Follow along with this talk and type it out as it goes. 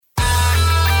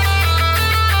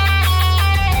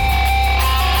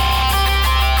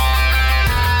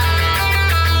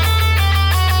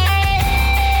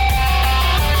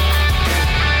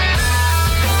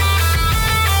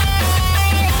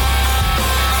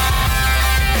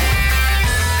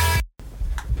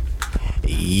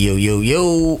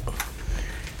Yo.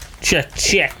 Check.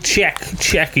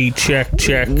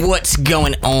 What's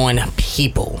going on,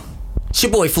 people? It's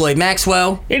your boy Floyd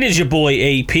Maxwell. It is your boy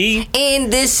AP.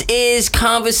 And this is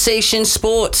Conversation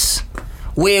Sports,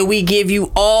 where we give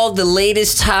you all the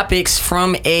latest topics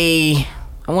from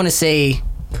what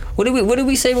did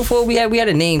we say before? We had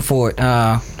a name for it.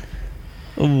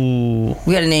 Ooh.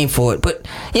 We had a name for it, but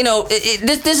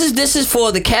this is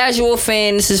for the casual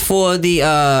fan. This is for the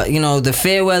the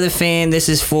fair weather fan. This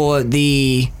is for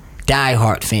the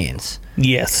diehard fans.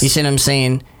 Yes. You see what I'm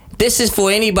saying? This is for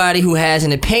anybody who has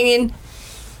an opinion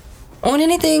on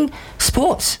anything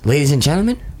sports, ladies and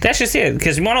gentlemen. That's just it,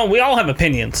 because we all have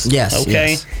opinions. Yes.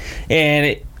 Okay. Yes.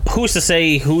 And who's to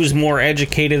say who's more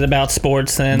educated about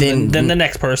sports than the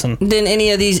next person? Than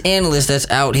any of these analysts that's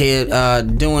out here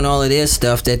doing all of their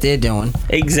stuff that they're doing.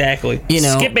 Exactly.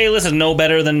 Skip Bayless is no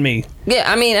better than me.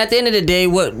 Yeah, I mean, at the end of the day,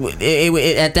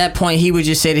 at that point, he would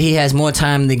just say that he has more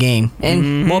time in the game,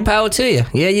 and more power to you.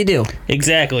 Yeah, you do.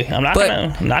 Exactly.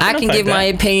 I can give my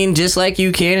opinion just like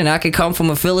you can, and I can come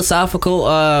from a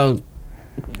philosophical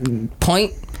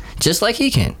point just like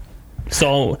he can.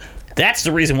 So that's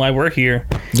the reason why we're here.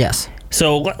 Yes.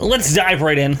 So let's dive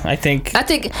right in. I think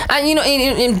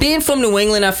in being from New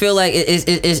England, I feel like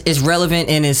it's relevant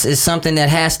and it's something that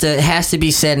has to be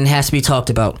said and has to be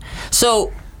talked about.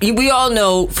 So we all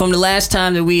know from the last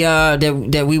time that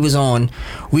we was on,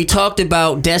 we talked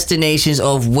about destinations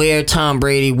of where Tom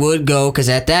Brady would go, because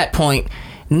at that point,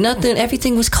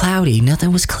 everything was cloudy,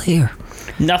 nothing was clear.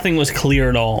 Nothing was clear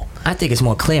at all. I think it's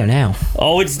more clear now.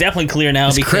 Oh, it's definitely clear now.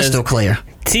 It's crystal clear.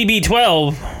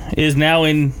 TB12 is now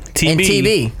in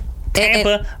TB.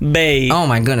 Tampa Bay. Oh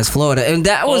my goodness, Florida. And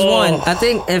that was one. I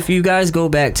think if you guys go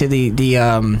back to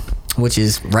the which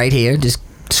is right here, just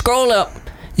scroll up.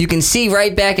 You can see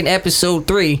right back in episode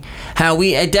 3 how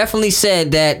we definitely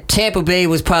said that Tampa Bay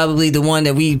was probably the one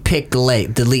that we picked the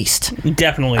least.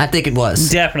 Definitely. I think it was.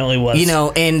 Definitely was.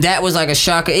 And that was like a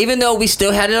shocker. Even though we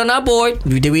still had it on our board.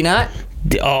 Did we not?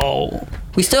 Oh.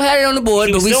 We still had it on the board,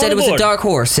 but we said it was a dark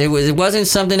horse. It wasn't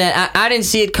something that... I didn't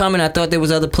see it coming. I thought there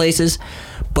was other places.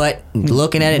 But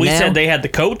looking at it now... We said they had the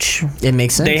coach. It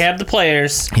makes sense. They have the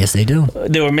players. Yes, they do.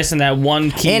 They were missing that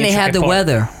one key. And they had the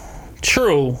weather.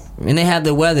 True. And they have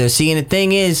the weather. See, and the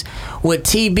thing is, with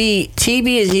TB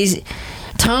is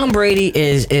Tom Brady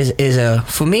is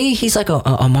for me, he's like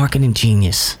a marketing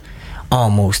genius,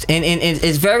 almost. And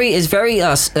it's very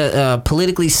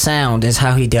politically sound is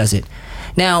how he does it.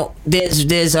 Now, there's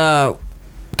kind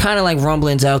of like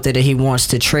rumblings out there that he wants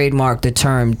to trademark the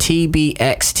term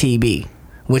TBXTB,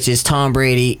 which is Tom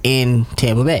Brady in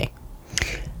Tampa Bay.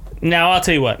 Now, I'll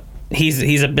tell you what.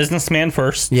 He's a businessman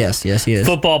first. Yes, he is.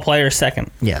 Football player second.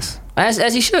 Yes.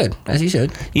 As he should. I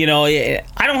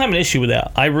don't have an issue with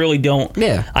that. I really don't.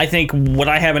 Yeah. I think what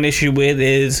I have an issue with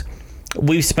is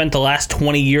we've spent the last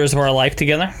 20 years of our life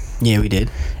together. Yeah, we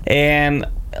did. And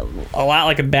a lot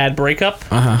like a bad breakup.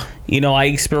 Uh-huh. I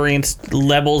experienced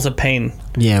levels of pain.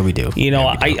 Yeah, we do.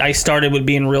 I started with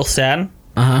being real sad.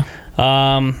 Uh-huh.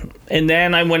 And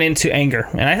then I went into anger.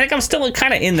 And I think I'm still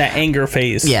kind of in that anger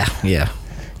phase. Yeah.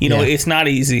 It's not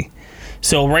easy.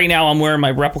 So right now I'm wearing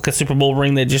my replica Super Bowl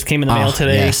ring that just came in the mail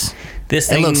today. Yes. This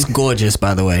thing, it looks gorgeous,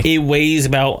 by the way. It weighs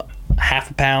about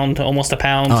half a pound, almost a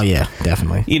pound. Oh, yeah,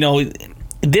 definitely.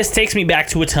 This takes me back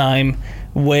to a time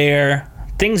where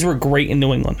things were great in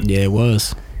New England. Yeah, it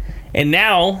was. And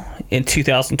now, in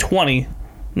 2020,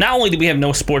 not only do we have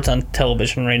no sports on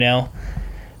television right now,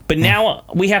 but now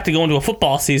we have to go into a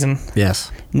football season. Yes.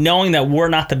 Knowing that we're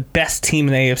not the best team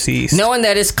in the AFC East. Knowing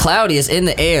that it's cloudy, it's in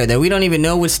the air, that we don't even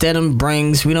know what Stidham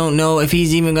brings. We don't know if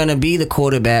he's even going to be the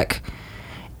quarterback.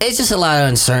 It's just a lot of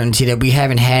uncertainty that we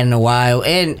haven't had in a while.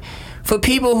 And for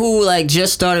people who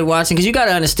just started watching, because you got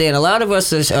to understand, a lot of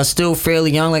us are still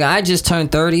fairly young. Like, I just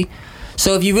turned 30.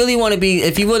 So if you really want to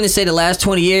if you wouldn't say the last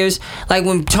 20 years, like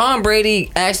when Tom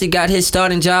Brady actually got his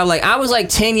starting job, like I was like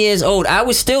 10 years old. I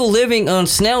was still living on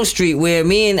Snell Street where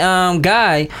me and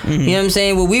Guy, you know what I'm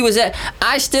saying, where we was at.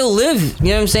 I still live, you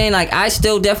know what I'm saying? Like I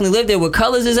still definitely live there where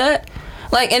Colors is at.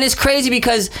 Like, and it's crazy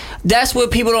because that's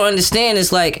what people don't understand.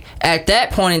 It's like, at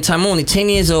that point in time, I'm only 10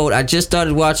 years old. I just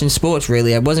started watching sports,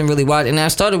 really. I wasn't really watching, and I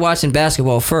started watching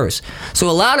basketball first. So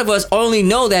a lot of us only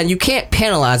know that, and you can't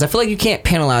penalize. I feel like you can't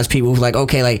penalize people who's like,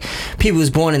 okay, like, people who's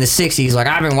born in the 60s, like,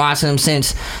 I've been watching them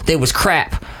since they was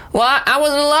crap. Well, I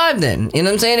wasn't alive then. You know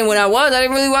what I'm saying? And when I was, I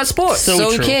didn't really watch sports.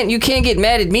 So you can't get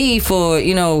mad at me for,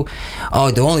 the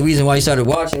only reason why you started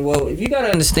watching. Well, if you got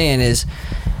to understand is,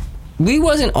 we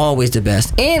wasn't always the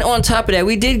best. And on top of that,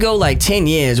 we did go like 10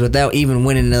 years without even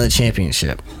winning another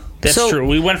championship. That's true.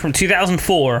 We went from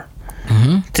 2004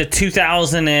 to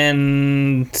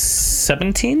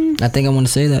 2017. I think I want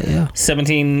to say that, yeah.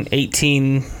 17,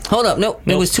 18. Hold up, nope.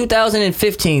 It was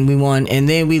 2015 we won, and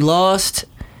then we lost.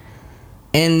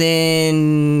 And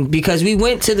then because we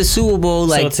went to the Super Bowl,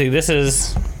 like, So let's see. This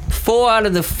is 4 out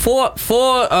of the 4,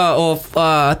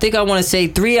 I think I want to say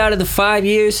 3 out of the 5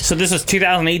 years. So this is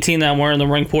 2018 that we're in the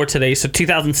ring for today. So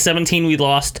 2017 we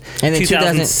lost. And then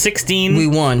 2016 we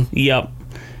won. Yep.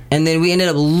 And then we ended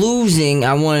up losing,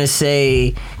 I want to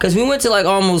say, because we went to like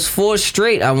almost 4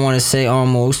 straight, I want to say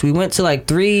almost. We went to like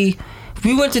 3.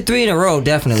 We went to 3 in a row,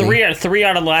 definitely. Three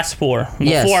out of the last 4. Well,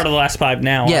 Yes. 4 out of the last 5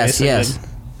 now. Yes, yes.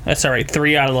 That's all right.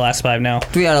 3 out of the last 5 now.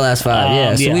 3 out of the last 5,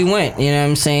 yeah. So we went, you know what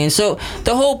I'm saying? So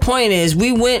the whole point is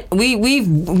we've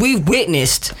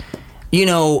witnessed, you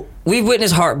know, we've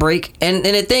witnessed heartbreak. And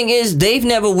the thing is, they've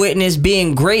never witnessed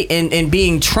being great and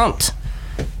being trumped.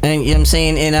 And you know what I'm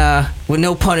saying? And with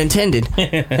no pun intended.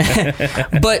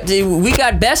 But we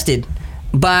got bested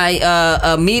by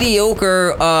a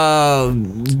mediocre,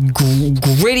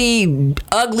 gritty,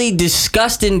 ugly,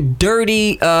 disgusting,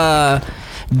 dirty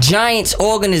Giants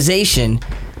organization.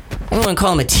 I don't want to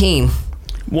call them a team.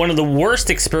 One of the worst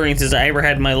experiences I ever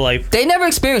had in my life They never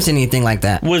experienced anything like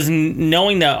that. was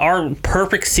knowing that our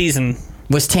perfect season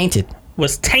Was tainted.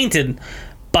 was tainted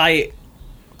by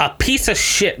a piece of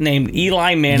shit named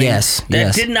Eli Manning. Yes, that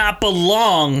yes. did not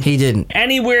belong. He didn't.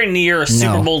 Anywhere near a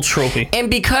Super Bowl trophy.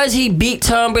 And because he beat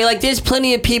Tom Brady, like there's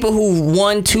plenty of people who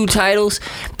won 2 titles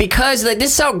because like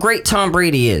this is how great Tom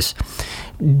Brady is.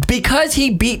 Because he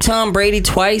beat Tom Brady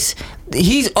twice,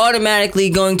 he's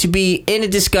automatically going to be in a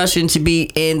discussion to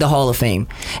be in the Hall of Fame.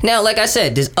 Now, like I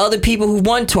said, there's other people who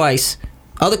won twice,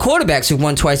 other quarterbacks who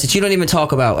won twice that you don't even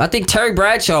talk about. I think Terry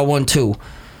Bradshaw won 2.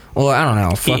 Or I don't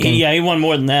know, fucking Yeah, he won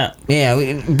more than that. yeah.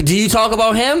 Do you talk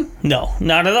about him? No,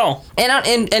 not at all.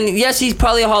 And yes, he's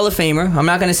probably a Hall of Famer. I'm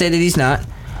not gonna say that he's not.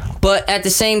 But at the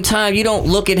same time, you don't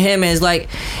look at him as like,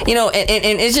 you know,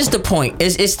 and it's just the point.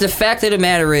 It's the fact of the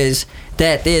matter is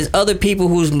that there's other people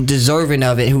who's deserving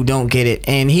of it who don't get it.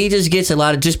 And he just gets a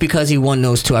lot of just because he won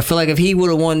those 2. I feel like if he would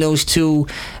have won those 2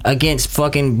 against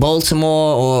fucking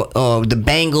Baltimore or the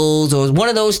Bengals or one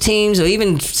of those teams or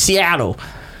even Seattle,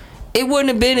 it wouldn't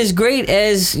have been as great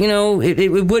as, you know, it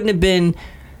wouldn't have been,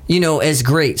 you know, as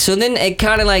great. So then it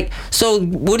kind of like, so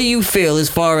what do you feel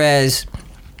as far as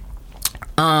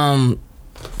Tom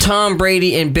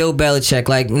Brady and Bill Belichick?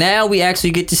 Like now we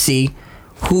actually get to see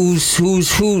who's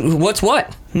what's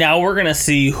what. Now we're gonna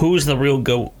see who's the real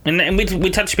GOAT, and we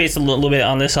touched base a little bit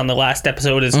on this on the last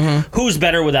episode. Is who's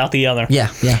better without the other? Yeah.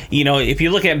 You know, if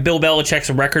you look at Bill Belichick's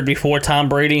record before Tom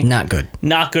Brady, Not good.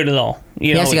 not good at all. You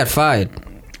He know, actually got fired.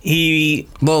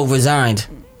 Resigned.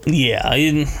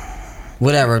 Yeah.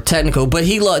 Whatever, technical, but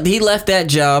he left that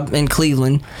job in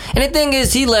Cleveland, and the thing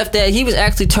is, he left that he was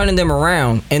actually turning them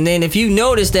around. And then if you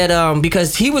notice that,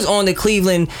 because he was on the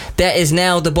Cleveland that is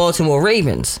now the Baltimore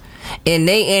Ravens, and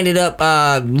they ended up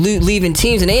leaving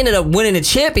teams, and they ended up winning the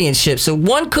championship. So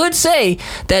one could say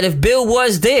that if Bill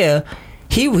was there,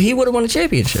 he would have won the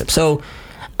championship. So.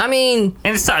 I mean,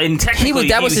 And technically,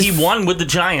 he won with the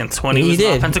Giants when he was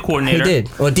the offensive coordinator. He did,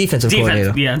 or defensive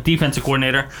coordinator. Yeah, defensive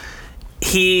coordinator.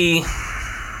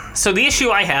 So the issue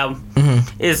I have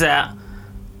is that,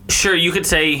 sure, you could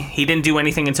say he didn't do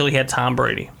anything until he had Tom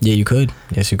Brady. Yeah, you could.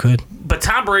 Yes, you could. But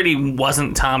Tom Brady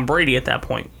wasn't Tom Brady at that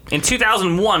point. In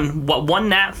 2001, what won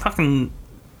that fucking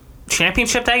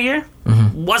championship that year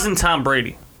wasn't Tom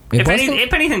Brady. If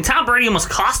anything, Tom Brady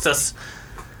almost cost us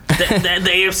the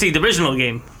AFC divisional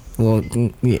game. Well,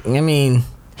 I mean,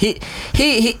 he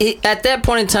at that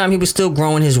point in time he was still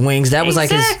growing his wings. That was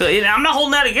exactly. Like his. I'm not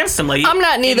holding that against him. Like I'm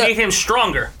not neither. It made him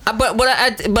stronger. But what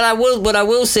I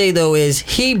will say though is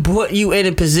he put you in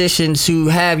a position to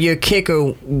have your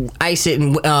kicker ice it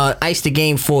and ice the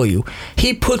game for you.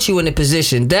 He put you in a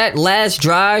position that last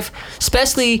drive,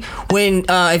 especially when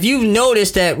if you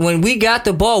noticed that when we got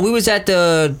the ball, we was at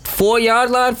the 4-yard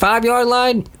line, 5-yard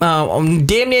line,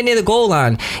 damn near the goal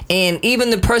line, and even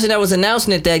the person that was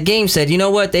announcing it that game said, you know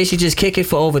what, they should just kick it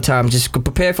for overtime, just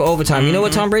prepare for overtime. You know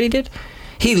what Tom Brady did?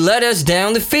 He led us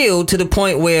down the field to the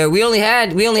point where we only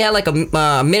had like a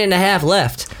minute and a half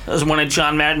left. That was one of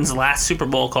John Madden's last Super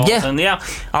Bowl calls. Yeah. And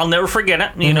I'll never forget it.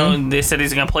 You know, they said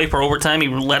he's going to play for overtime. He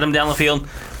led him down the field.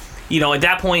 You know, at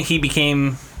that point, he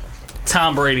became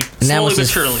Tom Brady. And that was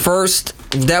Slowly but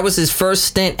surely. That was his first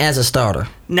stint as a starter.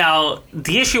 Now,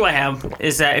 the issue I have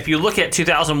is that if you look at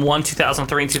 2001,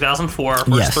 2003, and 2004, our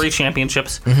first 3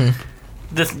 championships,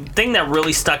 the thing that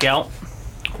really stuck out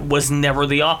was never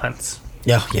the offense.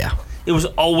 Yeah. It was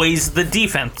always the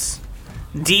defense.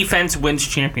 defense wins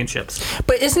championships.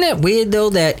 But isn't it weird though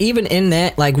that even in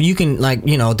that, like you can, like,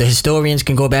 you know, the historians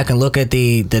can go back and look at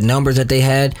the numbers that they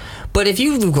had. But if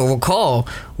you recall,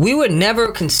 we were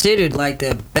never considered like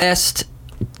the best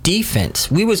defense.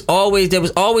 There was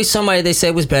always somebody they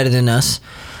said was better than us.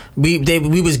 We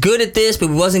was good at this, but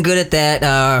we wasn't good at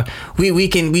that.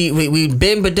 We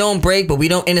bend but don't break, but we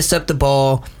don't intercept the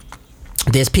ball.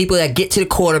 There's people that get to the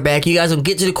quarterback. You guys don't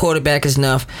get to the quarterback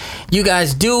enough. You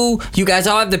guys do. You guys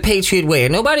all have the Patriot way.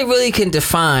 And nobody really can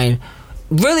define.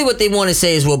 Really what they want to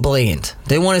say is we're bland.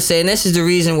 They want to say, and this is the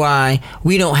reason why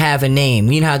we don't have a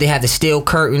name. You know how they have the steel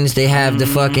curtains, they have the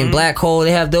fucking black hole,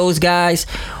 they have those guys.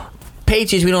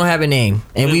 Patriots, we don't have a name.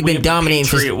 And we've been dominating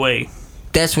for... Patriot way.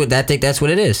 That's what I think. That's what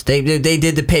it is. They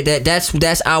did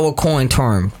that's our coin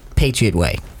term, Patriot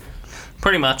way.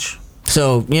 Pretty much.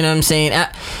 So you know what I'm saying.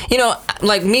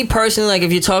 Like me personally, like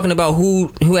if you're talking about who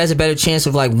has a better chance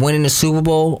of like winning the Super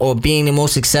Bowl or being the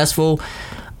most successful,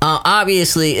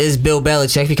 obviously is Bill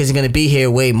Belichick because he's going to be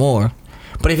here way more.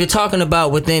 But if you're talking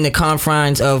about within the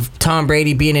confines of Tom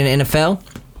Brady being in the NFL,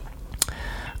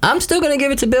 I'm still going to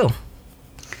give it to Bill.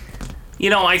 You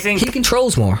know, I think he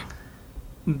controls more.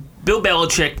 Bill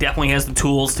Belichick definitely has the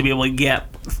tools to be able to get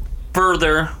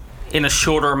further in a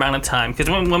shorter amount of time. Because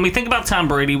when we think about Tom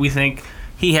Brady, we think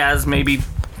he has maybe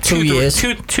 2 years.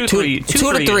 Two to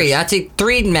three. I take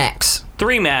 3 max.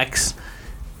 3 max.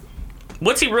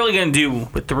 What's he really going to do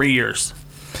with 3 years?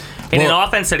 In an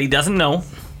offense that he doesn't know,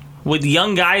 with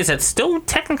young guys that still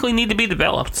technically need to be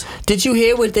developed. Did you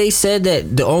hear what they said,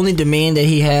 that the only demand that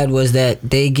he had was that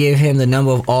they give him the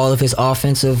number of all of his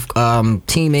offensive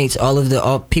teammates, all of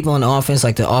the people on the offense,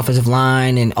 like the offensive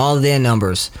line and all of their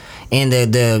numbers, and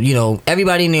the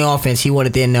everybody in the offense, he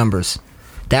wanted their numbers.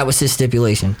 That was his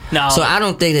stipulation. No, so I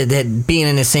don't think that being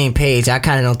on the same page, I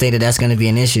kind of don't think that that's going to be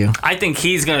an issue. I think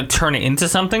he's going to turn it into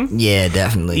something. Yeah,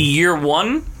 definitely. Year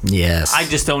one? Yes. I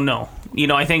just don't know.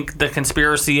 I think the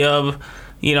conspiracy of,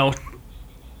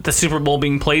 the Super Bowl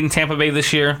being played in Tampa Bay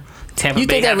this year. You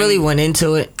think that really went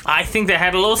into it? I think that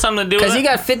had a little something to do with it. Because he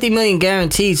got $50 million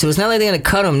guaranteed, so it's not like they're going to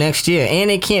cut him next year. And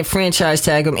they can't franchise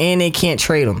tag him, and they can't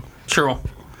trade him. True.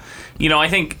 I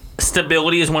think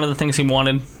stability is one of the things he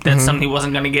wanted. That's something he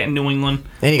wasn't going to get in New England.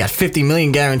 And he got $50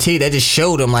 million guaranteed. That just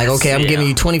showed him, like, okay, I'm giving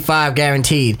you 25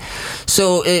 guaranteed.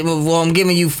 So, I'm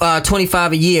giving you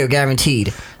 25 a year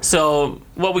guaranteed. So,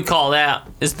 what we call that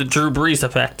is the Drew Brees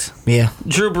effect. Yeah.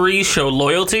 Drew Brees showed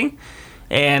loyalty,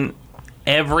 and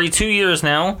every 2 years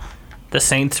now, the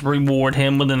Saints reward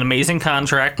him with an amazing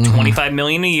contract, $25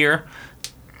 million a year,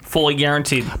 fully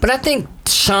guaranteed. But I think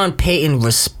Sean Payton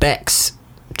respects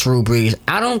Drew Brees.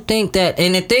 I don't think that,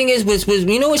 and the thing is, was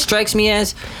you know what strikes me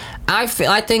as? I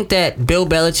think that Bill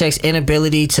Belichick's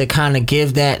inability to kind of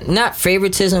give that, not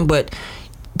favoritism, but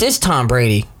this Tom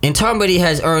Brady, and Tom Brady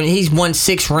he's won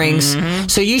 6 rings,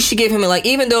 so you should give him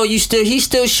even though he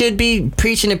still should be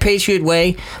preaching the Patriot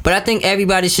way, but I think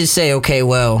everybody should say, okay,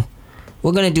 well,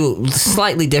 we're gonna do it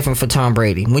slightly different for Tom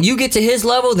Brady. When you get to his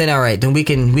level, then all right, then we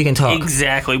can talk.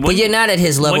 Exactly. But you're not at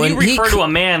his level. When you refer to a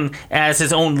man as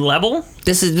his own level,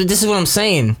 this is what I'm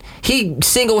saying. He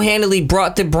single-handedly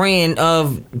brought the brand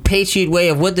of Patriot way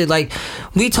of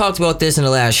we talked about this in the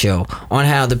last show on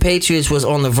how the Patriots was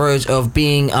on the verge of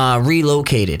being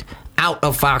relocated out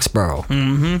of Foxborough.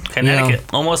 Connecticut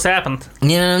almost happened.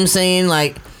 You know what I'm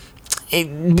saying?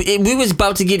 We was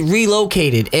about to get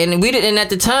relocated, and we did. And at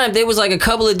the time, there was a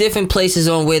couple of different places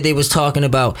on where they was talking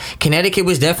about. Connecticut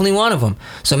was definitely one of them.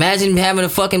 So imagine having to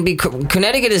fucking be.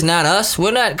 Connecticut is not us.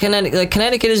 We're not Connecticut.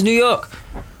 Connecticut is New York.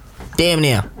 Damn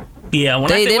near. Yeah,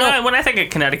 when I think of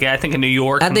Connecticut, I think of New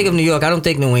York. I think of New York. I don't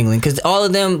think New England, because all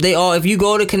of them, if you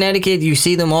go to Connecticut, you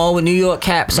see them all with New York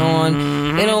caps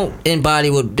on. They don't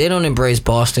they don't embrace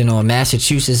Boston or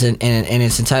Massachusetts in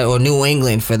its entire, or New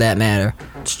England for that matter.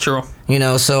 It's true.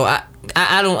 So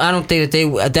I don't think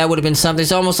that would have been something.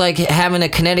 It's almost like having a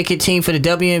Connecticut team for the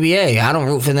WNBA. I don't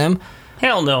root for them.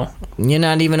 Hell no. You're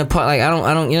not even a part. I don't.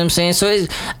 You know what I'm saying? So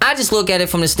I just look at it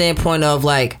from the standpoint of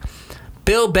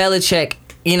Bill Belichick.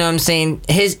 You know what I'm saying?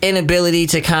 His inability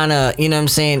to kind of, you know what I'm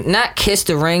saying, not kiss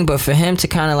the ring, but for him to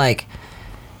kind of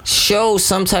show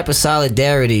some type of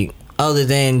solidarity other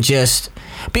than just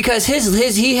because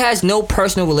he has no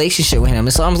personal relationship with him.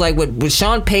 It's almost like with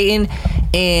Sean Payton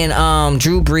and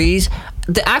Drew Brees,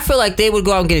 I feel like they would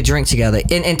go out and get a drink together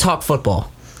and talk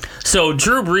football. So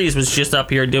Drew Brees was just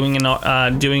up here doing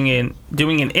an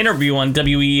interview on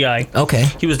WEI. Okay.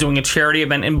 He was doing a charity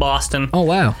event in Boston. Oh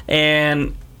wow.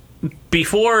 And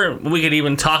before we could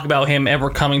even talk about him ever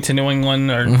coming to New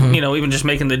England or even just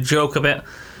making the joke of it,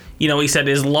 he said,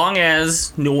 as long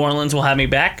as New Orleans will have me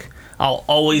back, I'll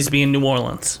always be in New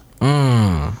Orleans.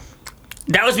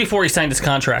 That was before he signed his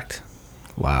contract.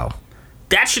 Wow.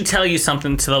 That should tell you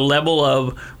something to the level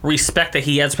of respect that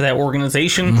he has for that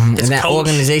organization. And that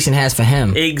organization has for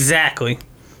him. Exactly.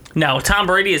 Now, Tom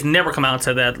Brady has never come out and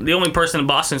said that. The only person in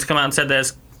Boston who's come out and said that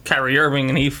is Kyrie Irving,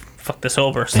 and he fucked us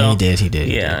over. So and he did.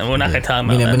 Yeah, we're not going to talk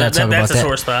about that. That's a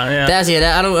sore spot.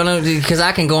 Yeah. I don't because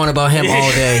I can go on about him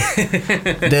all day.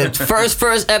 The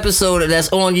first episode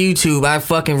that's on YouTube, I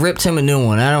fucking ripped him a new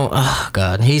one. Oh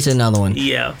God, he's another one.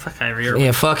 Yeah, fuck Kyrie Irving.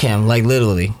 Yeah, fuck him. Like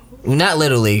literally, not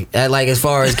literally. Like as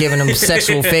far as giving him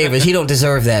sexual favors, he don't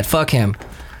deserve that. Fuck him.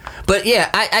 But yeah,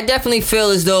 I definitely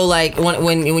feel as though like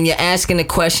when you're asking a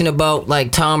question about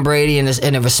like Tom Brady and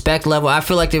the respect level, I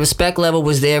feel like the respect level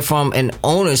was there from an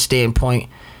owner's standpoint,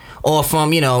 or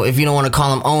from, if you don't want to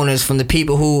call them owners, from the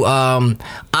people who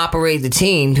operate the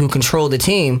team, who control the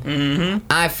team. Mm-hmm.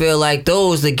 I feel like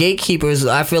the gatekeepers.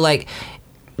 I feel like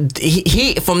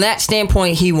he from that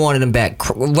standpoint, he wanted him back.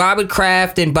 Robert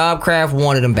Kraft and Bob Kraft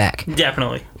wanted him back.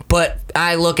 Definitely. But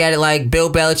I look at it like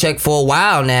Bill Belichick for a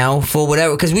while now, for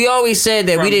whatever, because we always said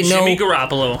that we didn't know. Jimmy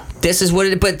Garoppolo. This is what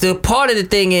it. But the part of the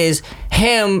thing is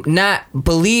him not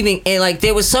believing in. Like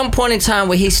there was some point in time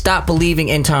where he stopped believing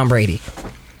in Tom Brady.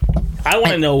 I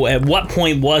want to know at what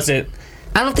point was it.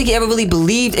 I don't think he ever really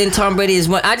believed in Tom Brady as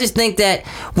much. I just think that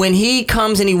when he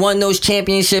comes and he won those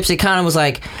championships, it kind of was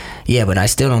like, yeah, but I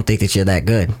still don't think that you're that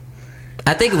good.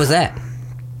 I think it was that.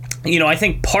 I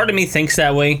think part of me thinks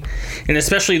that way, and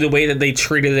especially the way that they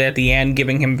treated it at the end,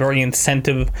 giving him very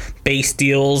incentive-based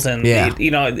deals, and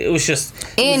it was just...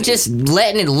 And just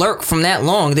letting it lurk from that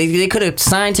long. They could have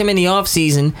signed him in the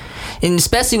offseason, and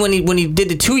especially when he did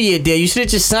the 2-year deal, you should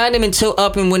have just signed him until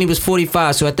up and when he was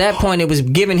 45. So at that point, it was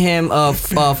giving him a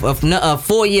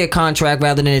 4-year contract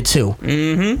rather than a 2.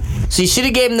 Mm-hmm. So you should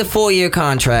have gave him the 4-year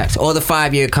contract, or the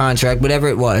 5-year contract, whatever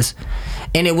it was.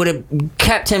 And it would have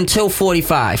kept him till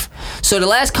 45. So the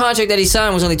last contract that he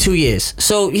signed was only 2 years.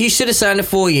 So he should have signed the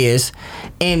 4 years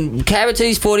and carried till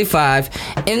he's 45.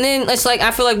 And then it's like,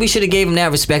 I feel like we should have gave him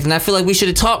that respect. And I feel like we should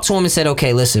have talked to him and said,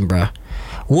 okay, listen, bro.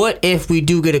 What if we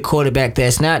do get a quarterback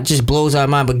that's not just blows our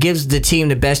mind, but gives the team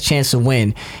the best chance to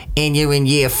win, and you're in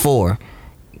year 4?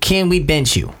 Can we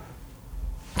bench you?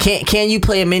 Can you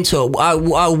play a mentor?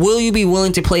 Will you be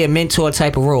willing to play a mentor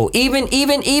type of role? Even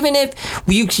if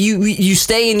you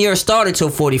stay in your starter till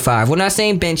 45. We're not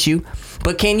saying bench you,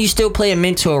 but can you still play a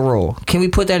mentor role? Can we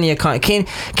put that in your contract?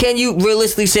 Can you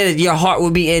realistically say that your heart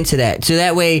will be into that? So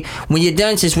that way, when you're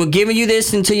done, since we're giving you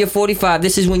this until you're 45,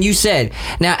 this is when you said.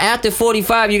 Now, after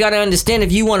 45, you got to understand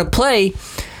if you want to play.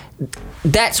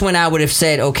 That's when I would have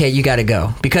said, okay, you got to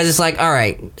go. Because it's like, all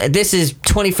right, this is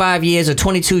 25 years or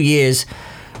 22 years.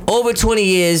 Over 20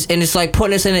 years, and it's like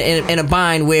putting us in a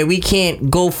bind where we can't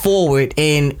go forward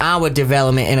in our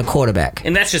development in a quarterback.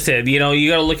 And that's just it. You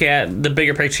got to look at the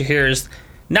bigger picture here. Is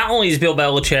not only is Bill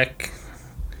Belichick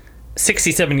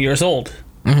 67 years old,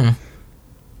 mm-hmm.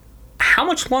 How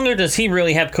much longer does he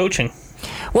really have coaching?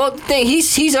 Well, the thing,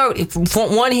 he's already, for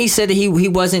one, he said that he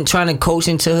wasn't trying to coach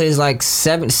until his like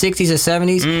 60s or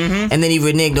 70s, mm-hmm. And then he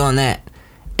reneged on that.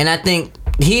 And I think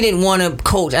he didn't want to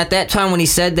coach at that time when he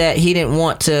said that. He didn't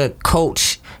want to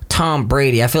coach Tom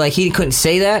Brady. I feel like he couldn't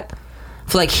say that.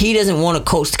 I feel like he doesn't want to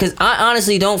coach, because I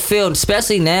honestly don't feel,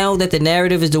 especially now that the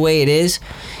narrative is the way it is,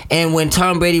 and when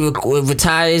Tom Brady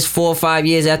retires 4 or 5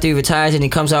 years after he retires and he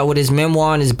comes out with his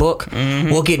memoir and his book,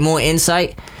 mm-hmm. We'll get more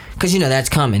insight, because that's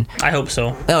coming. I hope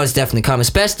so. Oh, it's definitely coming,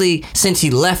 especially since he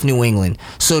left New England.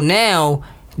 So now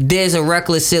there's a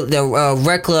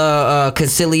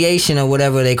reconciliation or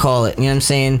whatever they call it. You know what I'm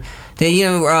saying?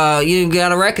 You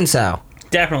gotta reconcile.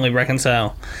 Definitely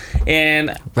reconcile.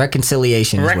 And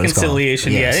reconciliation.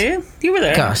 Reconciliation. Yes. Yeah, you were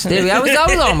there. Gosh, I was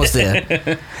almost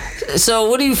there. So,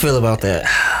 what do you feel about that?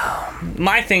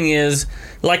 My thing is,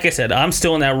 like I said, I'm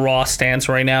still in that raw stance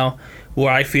right now,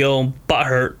 where I feel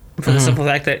butthurt for the mm-hmm. simple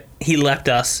fact that he left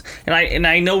us, and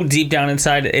I know deep down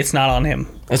inside it's not on him.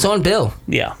 It's on Bill.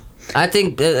 Yeah. I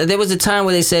think there was a time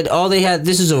where they said all they had.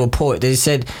 This is a report. They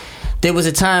said there was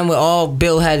a time where all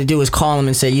Bill had to do was call him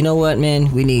and say, "You know what,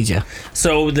 man, we need you."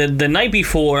 So the night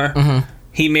before, mm-hmm.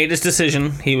 he made his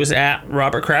decision. He was at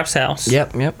Robert Kraft's house.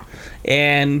 Yep.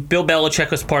 And Bill Belichick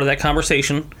was part of that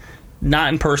conversation,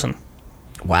 not in person.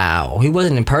 Wow, he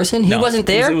wasn't in person. He wasn't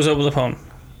there. It was over the phone.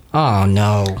 Oh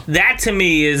no! That to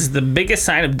me is the biggest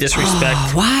sign of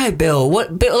disrespect. Why, Bill?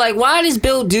 What, Bill? Like, why does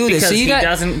Bill do this? Because he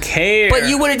doesn't care. But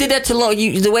you would have did that to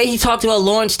the way he talked about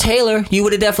Lawrence Taylor. You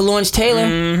would have done that for Lawrence Taylor.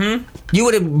 Mm-hmm. You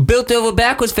would have built over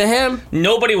backwards for him.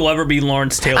 Nobody will ever be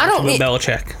Lawrence Taylor to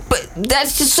Belichick. But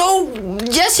that's just so.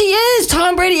 Yes, he is.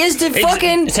 Tom Brady is the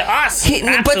fucking to us.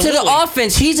 But to the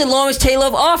offense, he's the Lawrence Taylor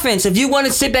of offense. If you want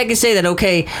to sit back and say that,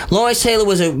 okay, Lawrence Taylor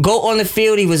was a GOAT on the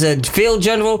field. He was a field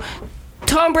general.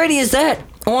 Tom Brady is that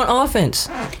on offense.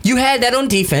 You had that on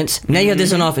defense. Now you have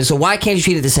this on offense. So why can't you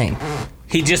treat it the same?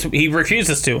 He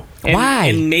refuses to. Why?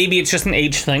 And maybe it's just an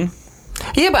age thing.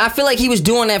 Yeah, but I feel like he was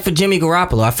doing that for Jimmy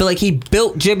Garoppolo. I feel like he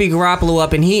built Jimmy Garoppolo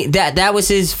up, and that was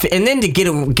his. And then to give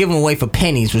him away for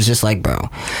pennies was just like, bro,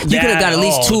 you could have got at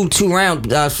least two rounds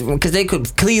because they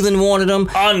could. Cleveland wanted him.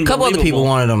 A couple other people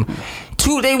wanted him.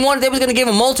 They was gonna give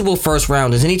him multiple first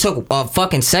rounders, and he took a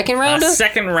fucking second rounder. A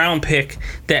second round pick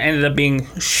that ended up being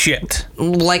shit.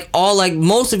 Like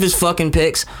most of his fucking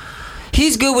picks.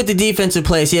 He's good with the defensive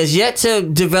plays. He has yet to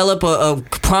develop a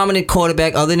prominent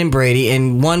quarterback other than Brady,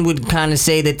 and one would kind of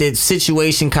say that the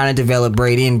situation kind of developed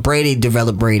Brady, and Brady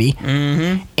developed Brady.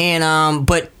 Mm-hmm. And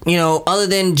but other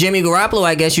than Jimmy Garoppolo,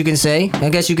 I guess you can say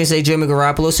Jimmy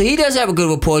Garoppolo. So he does have a good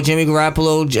rapport. Jimmy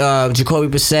Garoppolo, Jacoby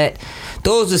Brissett.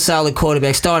 Those are solid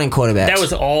quarterbacks, starting quarterbacks. That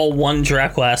was all one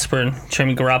draft class for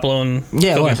Jimmy Garoppolo and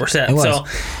Jacoby Brissett. It was. So,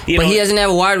 but he doesn't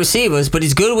have a wide receivers, but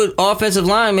he's good with offensive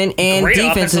linemen and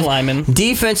defensive linemen.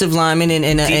 Defensive linemen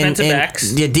and defensive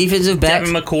backs. Yeah, defensive backs.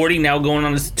 Devin McCourty now going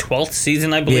on his 12th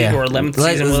season, I believe, or 11th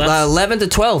season with us. 11th or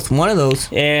 12th, one of those.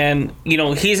 And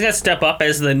he's gonna step up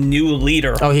as the new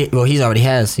leader. Oh, he already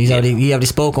has. He already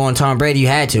spoke on Tom Brady. You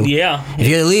had to. Yeah. If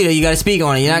you're the leader, you got to speak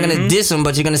on it. You're not gonna diss him,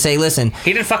 but you're gonna say, listen.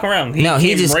 He didn't fuck around.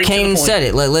 He just came and said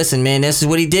it. Like, listen, man, this is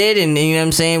what he did, and you know what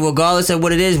I'm saying. Regardless of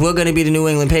what it is, we're gonna be the New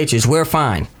England Patriots. We're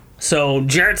fine. So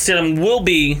Jarrett Stidham will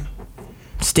be.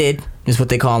 Stid is what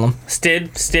they call him.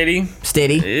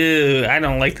 Stiddy. Ew, I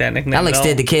don't like that nickname. I like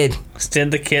Stid the Kid.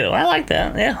 Stid the Kid. Well, I like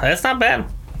that. Yeah, that's not bad.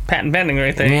 Patent pending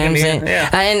right there. You know what I'm saying? Yeah.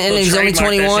 And he's only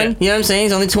 21. You know what I'm saying?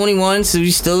 He's only 21, so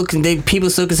people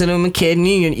still consider him a kid.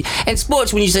 And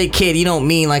sports, when you say kid, you don't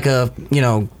mean like a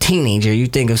teenager. You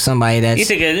think of somebody that's... You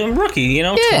think of a rookie,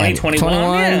 20, 21.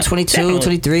 21, 22, definitely.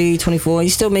 23, 24.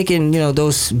 He's still making,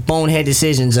 those bonehead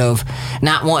decisions of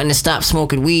not wanting to stop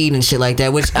smoking weed and shit like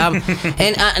that, which I'm...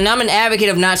 and I'm an advocate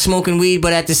of not smoking weed,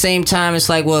 but at the same time, it's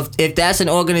like, well, if that's an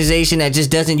organization that just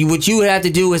doesn't... What you would have to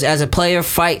do is, as a player,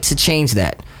 fight to change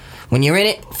that. When you're in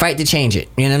it, fight to change it.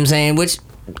 You know what I'm saying? Which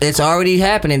it's already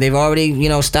happening. They've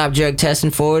already, stopped drug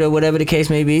testing for it or whatever the case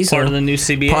may be. So part of the new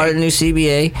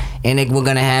CBA. And we're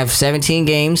going to have 17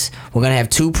 games. We're going to have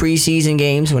 2 preseason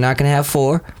games. We're not going to have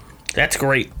 4. That's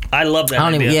great. I love that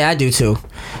idea. Yeah, I do too.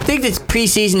 I think that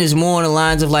preseason is more on the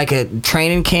lines of like a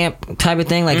training camp type of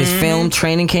thing, like it's film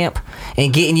training camp,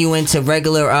 and getting you into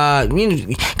regular.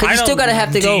 Because you still gotta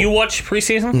have to go. Do you watch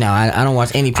preseason? No, I don't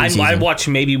watch any preseason. I watch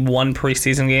maybe one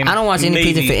preseason game. I don't watch any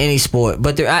preseason for any sport,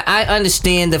 but I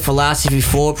understand the philosophy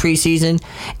for preseason,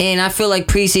 and I feel like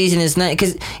preseason is not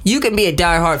because you can be a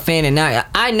diehard fan and not.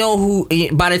 I know who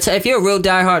by the time if you're a real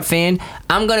diehard fan,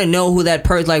 I'm gonna know who that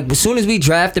person. Like as soon as we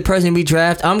draft the person we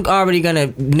draft, I'm already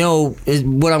gonna know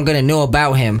what I'm gonna know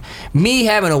about him. Me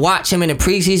having to watch him in a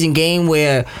preseason game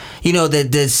where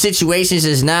the situations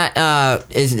is not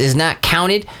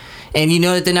counted, and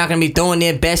that they're not gonna be throwing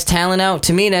their best talent out.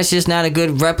 To me, that's just not a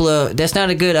good That's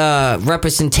not a good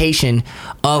representation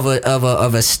of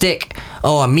a stick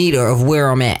or a meter of where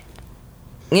I'm at.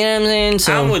 You know what I'm saying?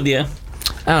 So I'm with you.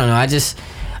 I don't know. I just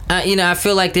I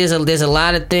feel like there's a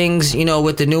lot of things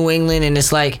with the New England, and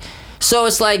it's like. So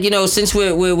it's like since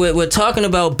we're talking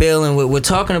about Bill and we're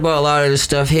talking about a lot of this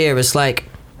stuff here, it's like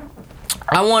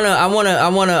I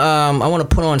wanna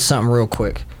put on something real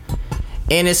quick,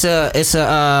 and it's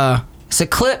a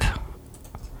clip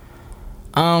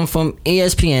from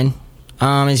ESPN.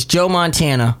 It's Joe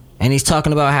Montana, and he's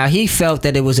talking about how he felt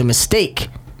that it was a mistake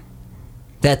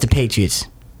that the Patriots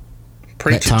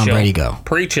let Tom Brady go.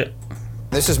 Preach it.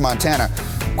 This is Montana.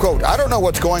 Quote, I don't know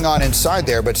what's going on inside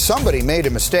there, but somebody made a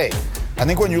mistake. I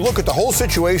think when you look at the whole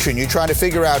situation, you try to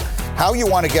figure out how you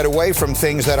want to get away from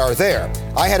things that are there.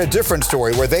 I had a different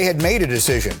story where they had made a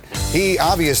decision. They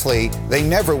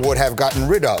never would have gotten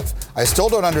rid of. I still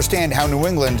don't understand how New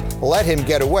England let him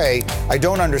get away. I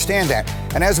don't understand that.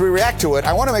 And as we react to it,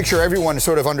 I want to make sure everyone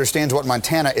sort of understands what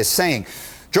Montana is saying.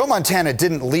 Joe Montana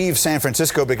didn't leave San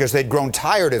Francisco because they'd grown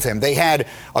tired of him. They had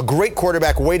a great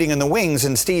quarterback waiting in the wings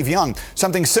in Steve Young.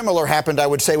 Something similar happened, I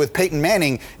would say, with Peyton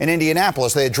Manning in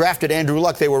Indianapolis. They had drafted Andrew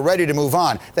Luck. They were ready to move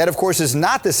on. That, of course, is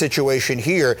not the situation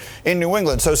here in New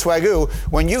England. So, Swagoo,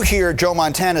 when you hear Joe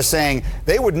Montana saying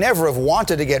they would never have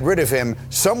wanted to get rid of him,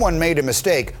 someone made a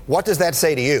mistake, what does that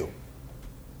say to you?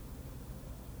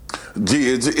 Gee,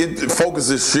 it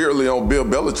focuses sheerly on Bill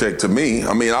Belichick to me.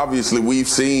 I mean, obviously, we've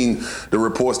seen the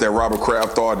reports that Robert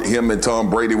Kraft thought him and Tom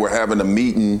Brady were having a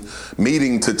meeting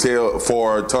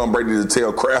for Tom Brady to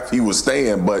tell Kraft he was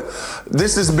staying. But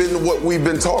this has been what we've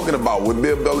been talking about with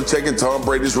Bill Belichick and Tom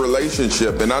Brady's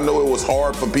relationship. And I know it was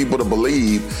hard for people to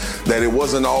believe that it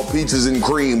wasn't all peaches and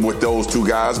cream with those two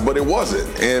guys, but it wasn't.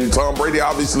 And Tom Brady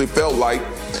obviously felt like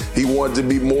he wanted to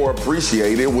be more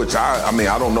appreciated, which I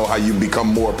don't know how you become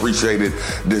more appreciated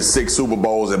than 6 Super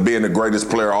Bowls and being the greatest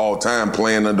player of all time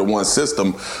playing under one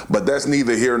system. But that's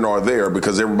neither here nor there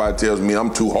because everybody tells me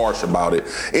I'm too harsh about it.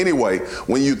 Anyway,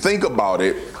 when you think about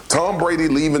it, Tom Brady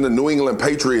leaving the New England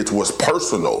Patriots was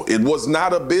personal. It was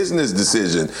not a business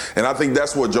decision. And I think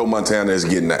that's what Joe Montana is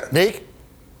getting at. Nick?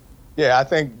 Yeah, I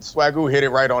think Swagoo hit it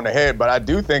right on the head, but I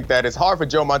do think that it's hard for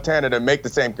Joe Montana to make the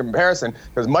same comparison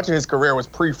because much of his career was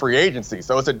pre-free agency.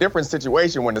 So it's a different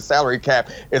situation when the salary cap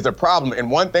is a problem.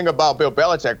 And one thing about Bill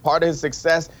Belichick, part of his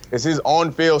success is his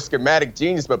on-field schematic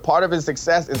genius, but part of his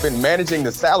success has been managing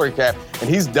the salary cap, and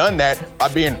he's done that by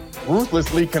being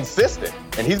ruthlessly consistent.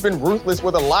 And he's been ruthless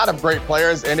with a lot of great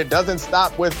players, and it doesn't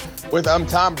stop with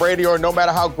Tom Brady or no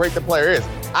matter how great the player is.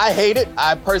 I hate it.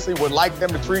 I personally would like them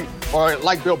to treat, or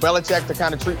like Bill Belichick to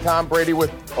kind of treat Tom Brady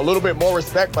with a little bit more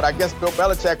respect, but I guess Bill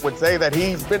Belichick would say that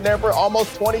he's been there for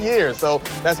almost 20 years, so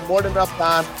that's more than enough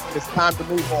time. It's time to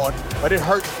move on, but it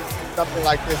hurts to see something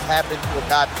like this happen to a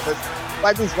guy because,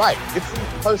 like he's right, it's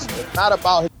personal. It's not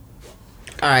about his.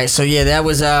 All right, so yeah, that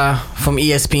was from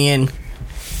ESPN,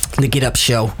 the Get Up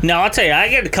Show. Now, I'll tell you, I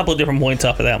get a couple of different points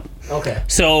off of that. Okay.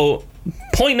 So,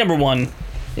 point number one,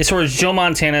 as far as Joe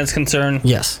Montana is concerned,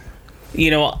 yes,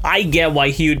 I get why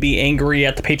he would be angry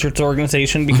at the Patriots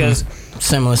organization because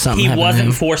similar something he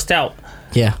wasn't forced out.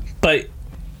 Yeah. But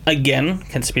again,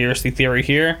 conspiracy theory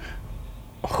here.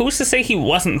 Who's to say he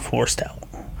wasn't forced out?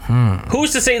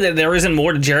 Who's to say that there isn't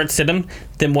more to Jarrett Stidham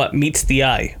than what meets the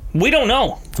eye? We don't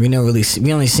know. We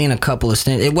only seen a couple of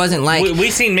stints. It wasn't like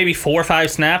we seen maybe 4 or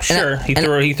 5 snaps. Sure, he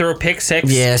threw a pick 6.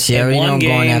 Yes, yeah, in one I'm game.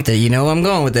 going after. I'm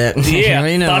going with that. Yeah,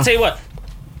 But I'll tell you what.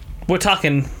 We're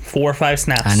talking 4 or 5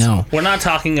 snaps. I know. We're not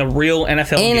talking a real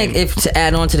NFL game. And if to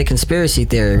add on to the conspiracy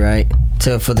theory, right?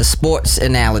 For the sports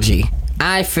analogy,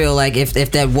 I feel like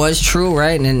if that was true,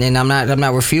 right, and I'm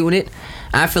not refuting it.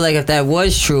 I feel like if that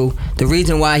was true, the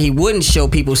reason why he wouldn't show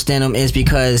people Stidham is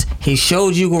because he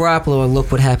showed you Garoppolo and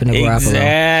look what happened to Garoppolo.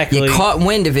 Exactly. You caught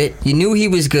wind of it. You knew he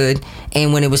was good.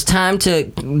 And when it was time to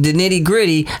the nitty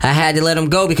gritty, I had to let him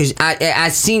go because I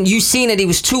seen that he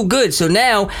was too good. So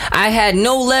now I had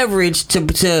no leverage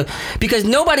to because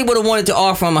nobody would have wanted to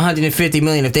offer him $150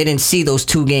 million if they didn't see those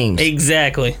 2 games.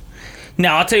 Exactly.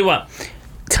 Now I'll tell you what.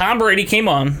 Tom Brady came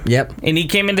on. Yep. And he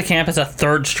came into camp as a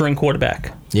 3rd-string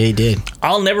quarterback. Yeah, he did.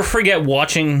 I'll never forget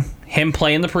watching him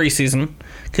play in the preseason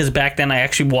because back then I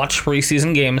actually watched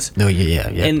preseason games. Oh, yeah.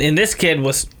 And this kid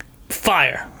was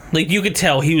fire. Like, you could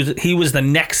tell he was the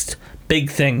next big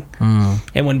thing.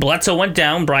 And when Bledsoe went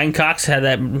down, Brian Cox had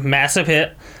that massive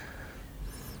hit.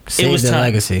 Saved it was the time.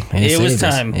 Legacy. It was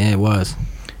time. Yeah, it was.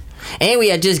 And we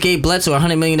had just gave Bledsoe a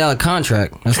 $100 million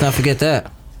contract. Let's not forget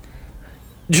that.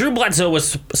 Drew Bledsoe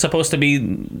was supposed to be,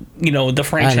 the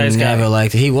franchise guy. I never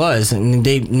liked it. He was,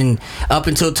 and up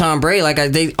until Tom Brady,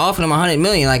 they offered him $100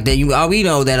 million. We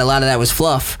know that a lot of that was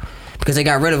fluff because they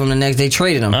got rid of him they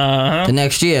traded him the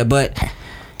next year. But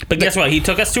guess what? He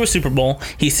took us to a Super Bowl.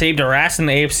 He saved our ass in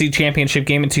the AFC Championship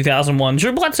game in 2001.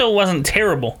 Drew Bledsoe wasn't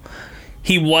terrible.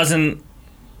 He wasn't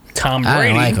Tom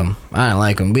Brady. I didn't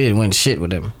like him. We didn't win shit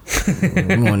with him.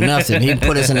 We won nothing. He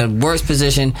put us in a worse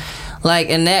position.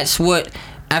 And that's what.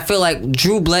 I feel like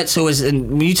Drew Bledsoe is.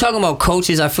 When you talking about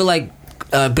coaches, I feel like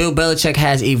Bill Belichick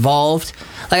has evolved.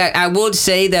 I would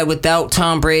say that without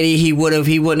Tom Brady, he wouldn't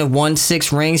have won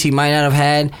 6 rings. He might not have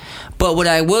had. But what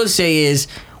I will say is,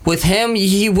 with him,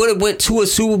 he would have went to a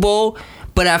Super Bowl.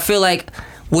 But I feel like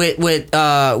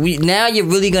now you're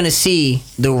really gonna see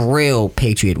the real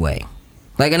Patriot way.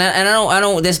 I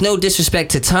don't. There's no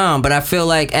disrespect to Tom, but I feel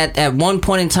like at one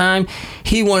point in time,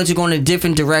 he wanted to go in a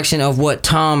different direction of what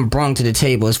Tom brought to the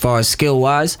table as far as skill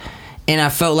wise, and I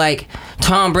felt like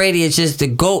Tom Brady is just the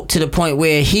GOAT to the point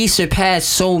where he surpassed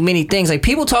so many things.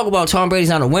 People talk about Tom Brady's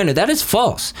not a winner. That is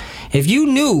false. If you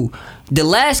knew The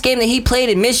last game that he played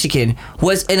in Michigan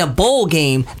was in a bowl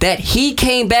game that he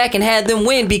came back and had them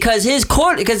win because his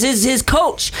coach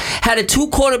had a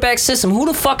 2-quarterback system. Who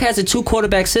the fuck has a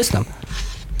 2-quarterback system?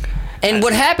 And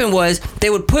what happened was they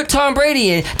would put Tom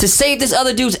Brady in to save this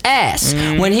other dude's ass.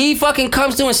 When he fucking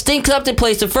comes through and stinks up the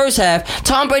place the first half,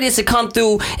 Tom Brady has to come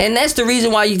through, and that's the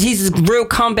reason why he's a real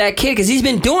comeback kid, because he's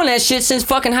been doing that shit since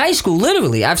fucking high school.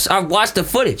 Literally, I've watched the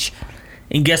footage.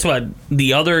 And guess what?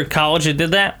 The other college that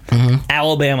did that,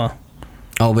 Alabama.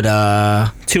 Oh,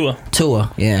 but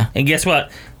Tua, yeah. And guess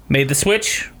what? Made the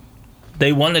switch.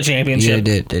 They won the championship.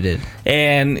 Yeah, they did.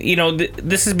 And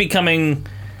this is becoming.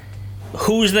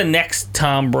 Who's the next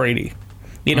Tom Brady?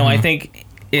 I think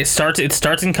it starts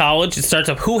in college. It starts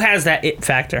up. Who has that it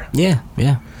factor? Yeah.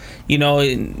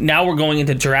 Now we're going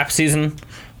into draft season.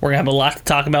 We're going to have a lot to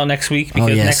talk about next week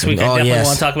because next week I definitely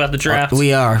want to talk about the draft.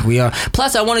 We are.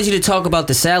 Plus, I wanted you to talk about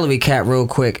the salary cap real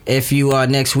quick if you are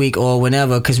next week or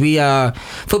whenever, because we are,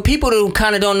 for people who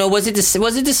kind of don't know, was it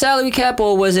the salary cap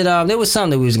or was it, there was something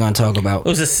that we was going to talk about. It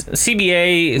was a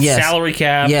CBA, salary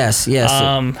cap. Yes.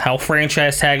 How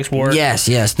franchise tags work. Yes,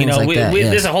 things like that.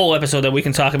 There's a whole episode that we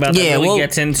can talk about that really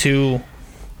gets into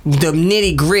the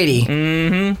nitty gritty,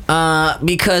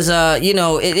 because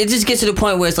it just gets to the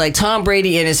point where it's like Tom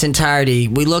Brady in its entirety.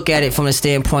 We look at it from the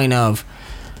standpoint of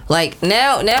like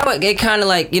now it kind of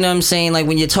like, you know what I'm saying, like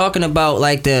when you're talking about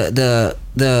like the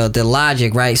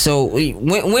logic, right? So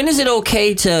when is it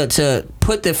okay to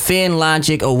put the fan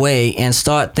logic away and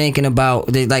start thinking about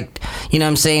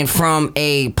from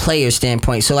a player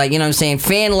standpoint? So like, you know what I'm saying,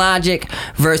 fan logic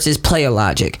versus player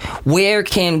logic. Where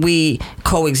can we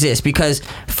coexist? Because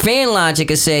fan logic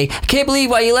would say, I can't believe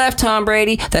why you left, Tom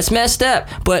Brady. That's messed up.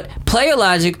 But player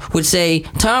logic would say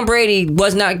Tom Brady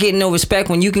was not getting no respect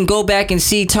when you can go back and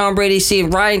see Tom Brady seeing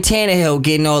Ryan Tannehill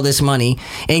getting all this money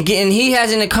and he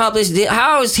hasn't accomplished.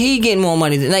 How is he getting more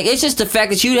money? Like, it's just the fact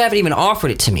that you haven't even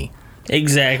offered it to me.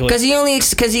 Exactly. Because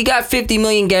he got $50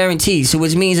 million guaranteed, so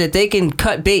which means that they can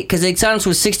cut bait because they signed him to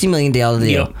a $60 million deal.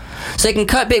 Yep. So they can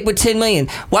cut bait with $10 million.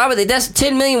 Why would they? That's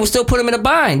 $10 million will still put him in a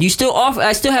bind. I still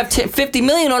have $50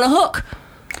 million on the hook.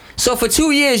 So for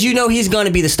 2 years, he's going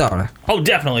to be the starter. Oh,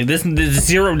 definitely. There's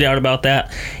zero doubt about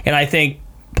that. And I think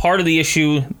part of the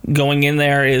issue going in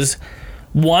there is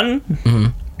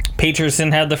one. Patriots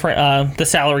didn't have the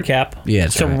salary cap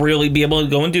to really be able to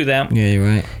go and do that. Yeah, you're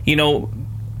right.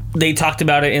 They talked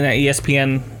about it in that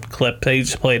ESPN clip they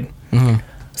just played.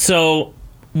 So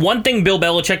one thing Bill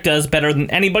Belichick does better than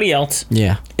anybody else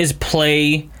is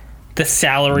play the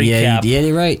salary cap. Yeah,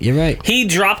 you're right. He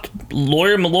dropped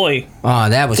Lawyer Malloy. Oh,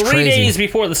 that was 3 days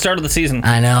before the start of the season.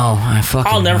 I know.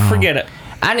 I'll never forget it.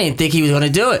 I didn't think he was going to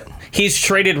do it. He's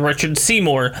traded Richard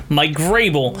Seymour, Mike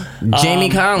Vrabel, Jamie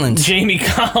Collins.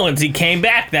 He came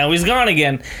back. Now he's gone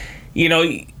again.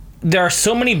 There are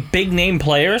so many big name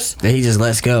players that he just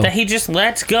lets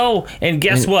go. And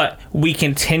guess what? We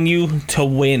continue to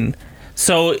win.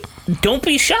 So don't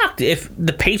be shocked if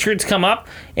the Patriots come up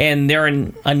and they're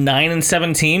in a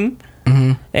 9-7 team.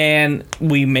 And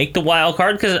we make the wild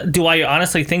card. Because do I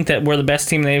honestly think that we're the best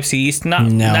team in the AFC East? Not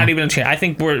even a chance. I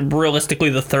think we're realistically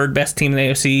the third best team in the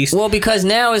AFC East. Well, because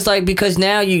now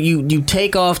you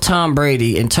take off Tom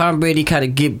Brady, and Tom Brady kind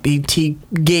of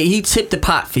he tipped the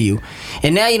pot for you,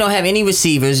 and now you don't have any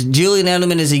receivers. Julian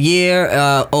Edelman is a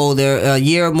year older, a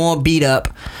year more beat up.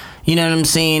 You know what I'm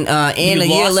saying? And a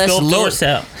year less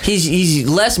he's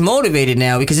less motivated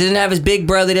now because he doesn't have his big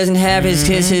brother, doesn't have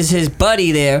his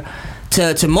buddy there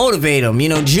to motivate him.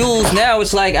 Jules, now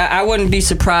it's like I wouldn't be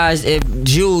surprised if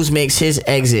Jules makes his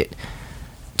exit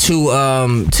to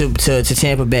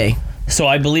Tampa Bay. So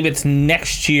I believe it's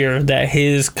next year that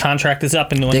his contract is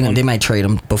up in New England. They might trade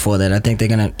him before that. I think they're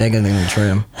gonna trade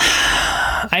him.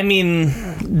 I mean,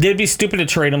 they'd be stupid to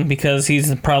trade him because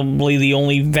he's probably the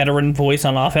only veteran voice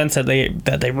on offense that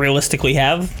they realistically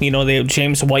have. They have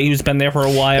James White, who's been there for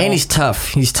a while, and he's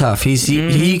tough. He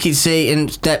could say, and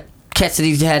that catch that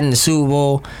he had in the Super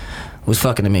Bowl was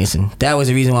fucking amazing. That was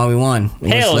the reason why we won.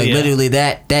 Literally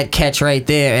that catch right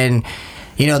there, and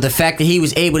the fact that he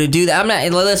was able to do that.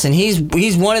 Listen, he's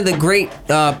one of the great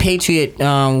Patriot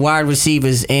wide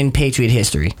receivers in Patriot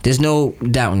history. There's no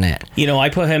doubt in that. I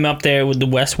put him up there with the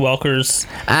Wes Welkers,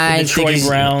 the Detroit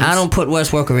Browns. I don't put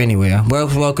Wes Welker anywhere.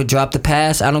 Wes Welker dropped the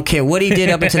pass. I don't care what he did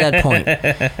up until that point.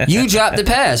 You dropped the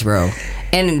pass, bro.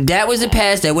 And that was a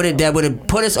pass that would have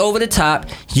put us over the top.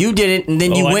 You didn't, and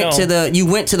then you went to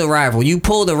the rival. You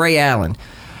pulled a Ray Allen.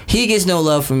 He gets no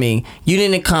love from me. You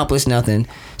didn't accomplish nothing.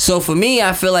 So for me,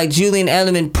 I feel like Julian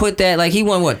Edelman put that, like he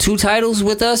won 2 titles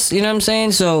with us. You know what I'm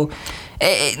saying? So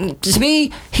to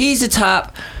me, he's the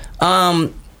top.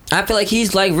 I feel like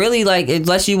he's like really like,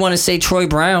 unless you want to say Troy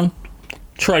Brown.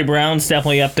 Troy Brown's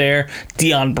definitely up there.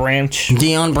 Deion Branch.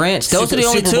 Those are the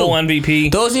only two. Super Bowl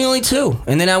MVP. Those are the only two.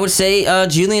 And then I would say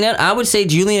Julian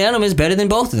Edelman is better than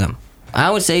both of them.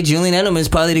 I would say Julian Edelman is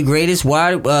probably the greatest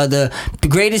the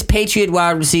greatest Patriot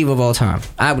wide receiver of all time.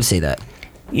 I would say that.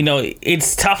 You know,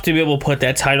 it's tough to be able to put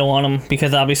that title on him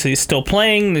because obviously he's still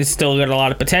playing. He's still got a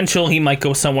lot of potential. He might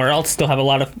go somewhere else. Still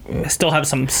have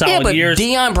some solid years.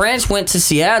 Deion Branch went to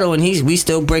Seattle, and we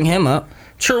still bring him up.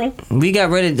 True. We got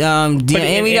rid of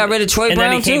we got rid of Troy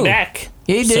Brown and then he came back.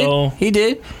 He did. He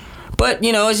did. But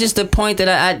you know, it's just the point that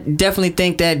I definitely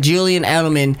think that Julian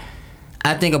Edelman,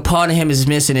 I think a part of him is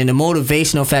missing, and the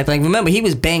motivational factor. Like, remember, he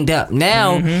was banged up.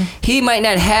 Now, he might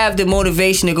not have the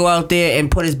motivation to go out there and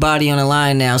put his body on the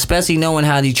line now, especially knowing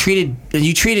how you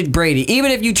treated Brady. Even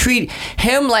if you treat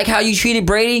him like how you treated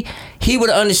Brady, he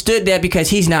would have understood that because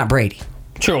he's not Brady.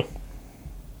 True.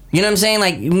 You know what I'm saying?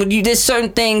 Like, there's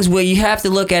certain things where you have to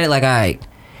look at it like, all right,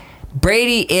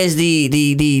 Brady is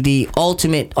the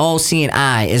ultimate all-seeing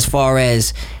eye as far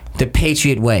as the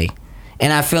Patriot way.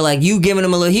 And I feel like you giving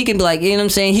him a little, he can be like, you know what I'm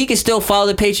saying? He can still follow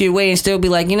the Patriot way and still be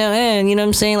like, you know, you know what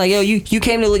I'm saying? Like, yo, you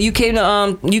came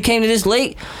to this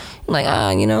late. Like,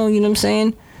 you know what I'm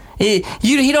saying?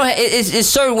 It's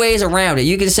certain ways around it.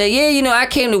 You can say, yeah, you know, I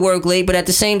came to work late, but at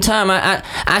the same time, I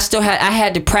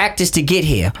had to practice to get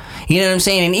here. You know what I'm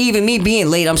saying? And even me being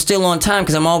late, I'm still on time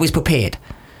because I'm always prepared.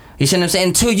 You see what I'm saying?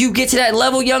 Until you get to that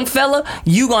level, young fella,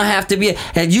 you gonna have to be.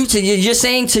 You're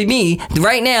saying to me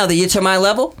right now that you're to my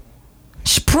level.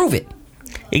 Prove it.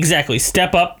 Exactly.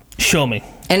 Step up. Show me.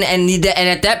 And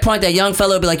at that point, that young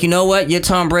fellow will be like, you know what? You're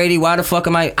Tom Brady. Why the fuck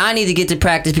am I? I need to get to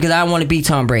practice because I want to be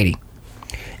Tom Brady.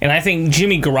 And I think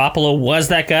Jimmy Garoppolo was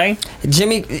that guy.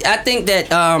 I think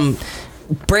that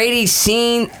Brady's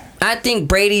seen. I think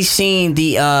Brady's seen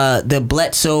the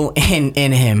Bledsoe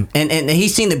in him, and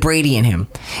he's seen the Brady in him,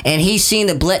 and he's seen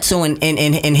the Bledsoe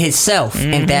in himself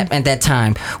at that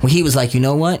time when he was like, you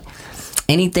know what?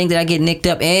 Anything that I get nicked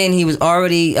up, and he was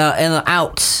already in the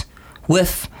outs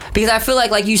with, because I feel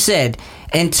like you said,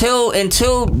 until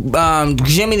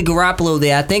Jimmy Garoppolo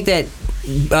there, I think that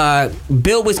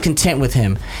Bill was content with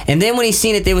him, and then when he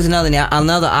seen that there was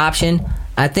another option,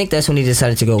 I think that's when he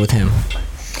decided to go with him,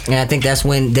 and I think that's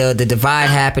when the divide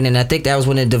happened, and I think that was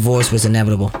when the divorce was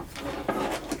inevitable.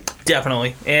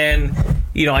 Definitely, and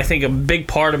you know, I think a big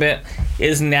part of it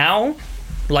is now,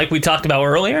 like we talked about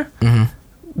earlier.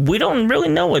 We don't really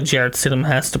know what Jarrett Stidham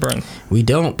has to bring. We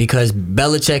don't, because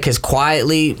Belichick has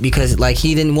quietly, because like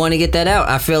he didn't want to get that out.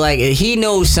 I feel like he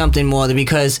knows something more than,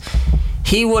 because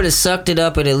he would have sucked it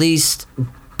up and at least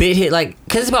bit hit, like,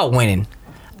 because it's about winning.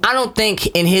 I don't think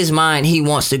in his mind he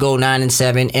wants to go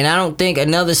 9-7, and I don't think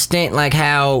another stint like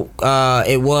how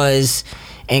it was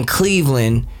in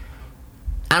Cleveland,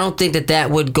 I don't think that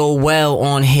would go well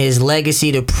on his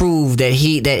legacy to prove that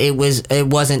it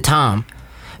wasn't Tom.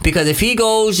 Because if he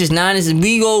goes just 9,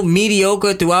 we go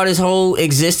mediocre throughout his whole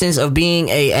existence of being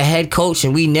a head coach,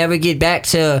 and we never get back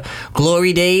to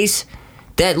glory days,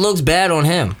 that looks bad on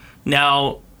him.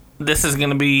 Now, this is going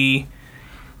to be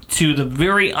to the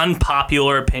very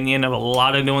unpopular opinion of a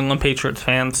lot of New England Patriots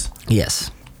fans. Yes.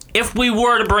 If we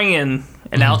were to bring in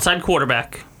an outside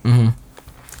quarterback,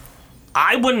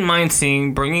 I wouldn't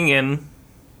mind bringing in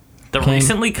the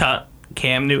recently cut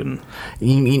Cam Newton.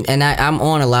 And I'm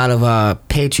on a lot of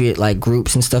Patriot like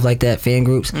groups and stuff like that, fan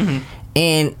groups.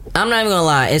 And I'm not even gonna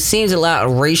lie, it seems a lot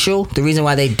racial. The reason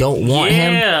why they don't want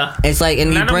him, it's like,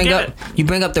 and you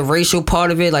bring up the racial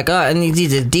part of it, like, and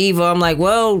he's a diva. I'm like,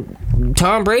 well,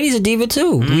 Tom Brady's a diva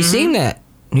too. We've seen that.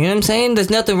 You know what I'm saying? There's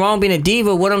nothing wrong being a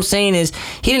diva. What I'm saying is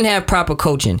he didn't have proper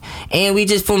coaching, and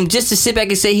just to sit back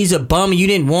and say he's a bum and you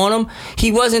didn't want him.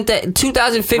 He wasn't that.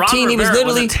 2015, Ron he was Rivera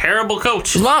literally was a terrible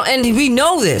coach. And we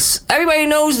know this. Everybody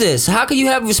knows this. How can you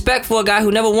have respect for a guy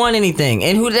who never won anything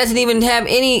and who doesn't even have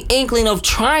any inkling of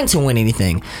trying to win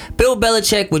anything? Bill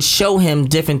Belichick would show him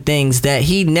different things that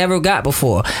he never got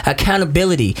before.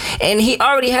 Accountability, and he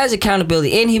already has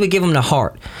accountability, and he would give him the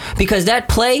heart, because that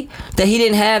play that he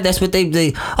didn't have, that's what they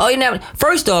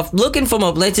first off, looking from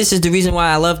this is the reason why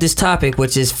I love this topic,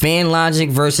 which is fan logic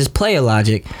versus player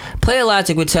logic. Player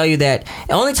logic would tell you that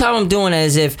the only time I'm doing that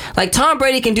is if, like, Tom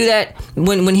Brady can do that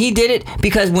when he did it,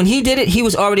 because when he did it, he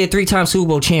was already a 3-time Super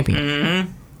Bowl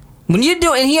champion. When you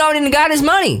do it, and he already got his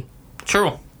money.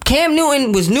 True. Cam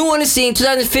Newton was new on the scene,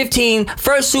 2015,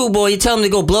 first Super Bowl. You tell him to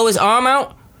go blow his arm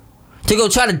out? To go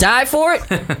try to die for it?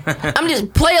 I'm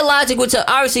just player logic, which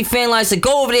obviously fan logic, to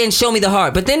go over there and show me the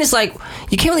heart. But then it's like,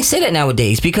 you can't really say that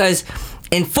nowadays, because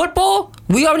In football,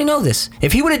 we already know this.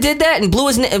 If he would have did that and blow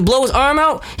his arm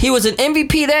out, he was an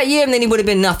MVP that year, and then he would have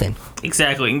been nothing.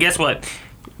 Exactly. And guess what?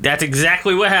 That's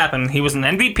exactly what happened. He was an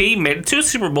MVP, made it to a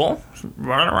Super Bowl,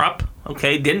 runner-up.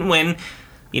 Okay, didn't win.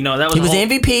 You know, that was he was the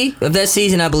MVP of that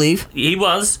season, I believe. He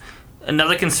was.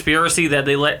 Another conspiracy that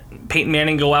they let Peyton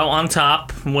Manning go out on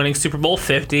top, winning Super Bowl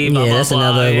 50. Blah, blah, that's blah,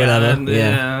 another whatever.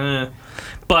 Yeah.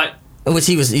 But which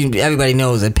everybody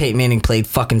knows that Peyton Manning played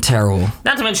fucking terrible.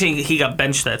 Not to mention he got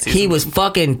benched that season. He was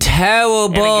fucking terrible.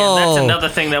 And again, that's another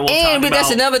thing that we'll talk about.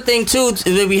 That's another thing too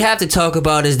that we have to talk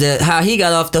about is that how he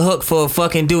got off the hook for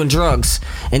fucking doing drugs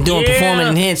and doing performance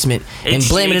enhancement and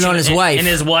blaming it on his wife. And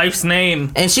his wife's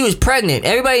name. And she was pregnant.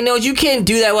 Everybody knows you can't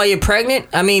do that while you're pregnant.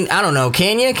 I mean, I don't know.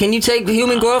 Can you? Can you take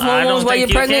human growth hormones while you're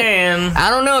pregnant? Can.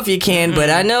 I don't know if you can, but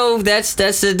I know that's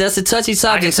a touchy subject.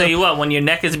 I can tell you what, when your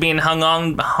neck is being hung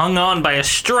on by a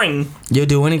string, you'll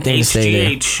do anything to stay there.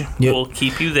 HGH will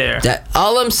keep you there.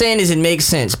 All I'm saying is it makes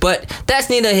sense, but that's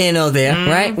neither here nor there,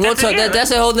 right? We'll talk.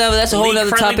 That's a whole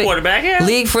nother topic. Quarterback, yeah.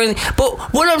 League friendly. But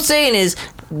what I'm saying is,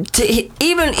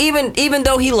 even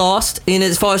though he lost, in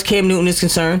as far as Cam Newton is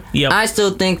concerned, I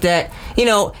still think that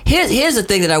here's the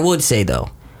thing that I would say though,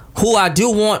 who I do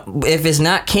want if it's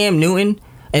not Cam Newton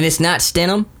and it's not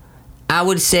Stidham. I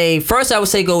would say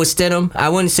go with Stidham. I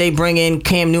wouldn't say bring in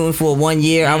Cam Newton for 1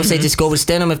 year. I would say just go with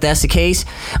Stidham if that's the case.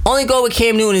 Only go with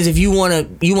Cam Newton is if you wanna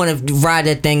ride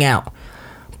that thing out.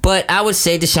 But I would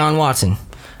say Deshaun Watson.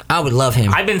 I would love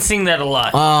him. I've been seeing that a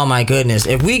lot. Oh my goodness!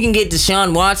 If we can get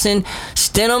Deshaun Watson,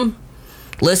 Stidham,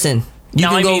 listen. You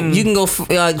can go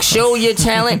show your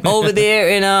talent over there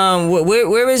in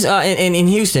where is in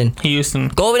Houston. Houston.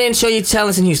 Go over there and show your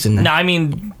talents in Houston. Then. No, I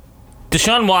mean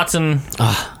Deshaun Watson.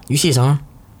 You see his arm?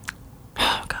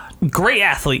 Oh God! Great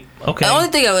athlete. Okay. The only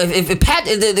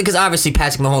thing because obviously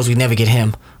Patrick Mahomes, we never get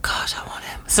him. Gosh, I want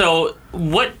him. So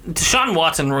what Deshaun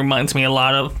Watson reminds me a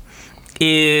lot of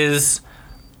is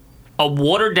a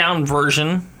watered down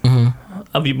version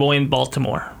of your boy in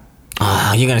Baltimore.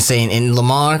 You're gonna say in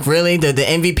Lamar, really? The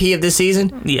MVP of this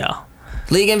season? Yeah.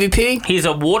 League MVP? He's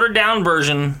a watered down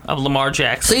version of Lamar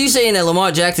Jackson. So you saying that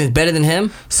Lamar Jackson is better than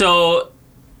him? So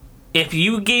if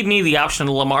you gave me the option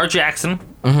of Lamar Jackson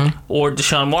or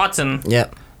Deshaun Watson,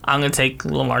 I'm going to take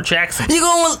Lamar Jackson. You're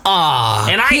going with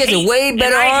he has a way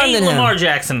better arm than him. Lamar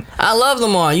Jackson. I love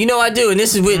Lamar. You know I do, and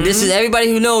this is everybody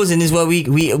who knows, and this is what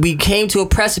we came to a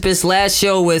precipice last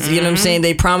show with. You know what I'm saying?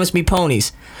 They promised me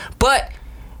ponies, but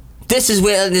this is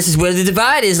where the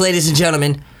divide is, ladies and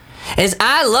gentlemen. As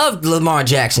I love Lamar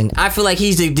Jackson, I feel like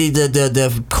he's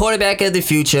the quarterback of the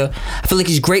future. I feel like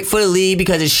he's great for the league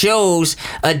because it shows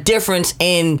a difference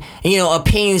in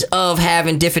opinions of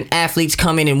having different athletes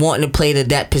come in and wanting to play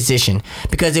that position.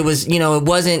 Because it was it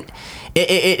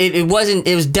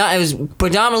was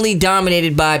predominantly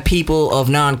dominated by people of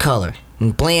non-color.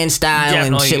 Bland style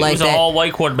and shit like that. It was all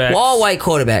white quarterbacks. All white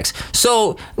quarterbacks.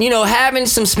 So having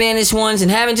some Spanish ones and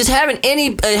having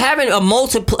a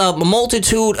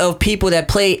multitude of people that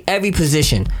play every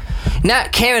position,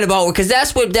 not caring about because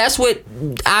that's what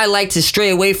I like to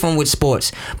stray away from with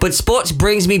sports. But sports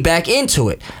brings me back into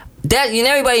it. That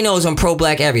everybody knows I'm pro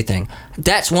black everything.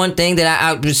 That's one thing that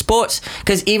I with sports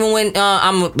because even when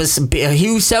I'm a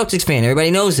huge Celtics fan,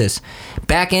 everybody knows this.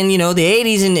 Back in the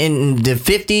 80s and the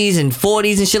 50s and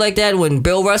 40s and shit like that, when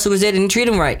Bill Russell was there, they didn't treat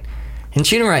him right. And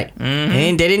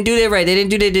they didn't do that right. They didn't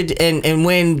do that. And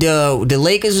when the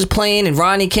Lakers was playing and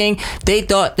Rodney King, they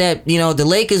thought that the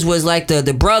Lakers was like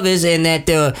the brothers and that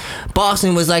the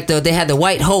Boston was like they had the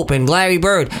white hope and Larry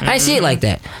Bird. I didn't see it like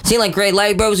that. I seen like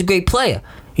Larry Bird was a great player.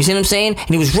 You see what I'm saying? And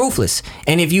he was ruthless.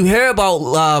 And if you hear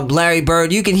about Larry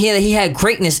Bird, you can hear that he had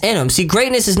greatness in him. See,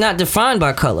 greatness is not defined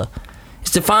by color.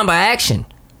 It's defined by action.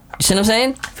 You see what I'm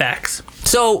saying? Facts.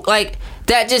 So, like,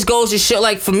 that just goes to show,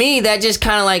 like, for me, that just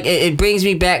kind of, like, it brings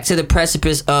me back to the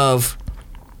precipice of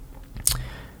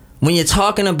when you're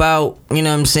talking about, when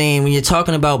you're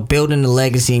talking about building the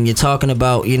legacy and you're talking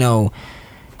about,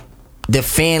 the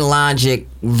fan logic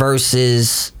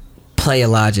versus player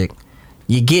logic.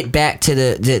 You get back to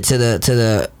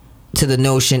the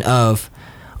notion of,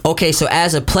 okay, so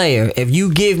as a player, if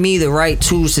you give me the right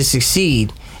tools to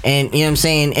succeed, and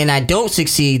and I don't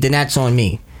succeed, then that's on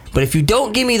me. But if you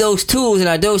don't give me those tools and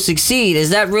I don't succeed, is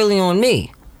that really on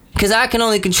me? Because I can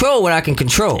only control what I can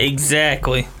control.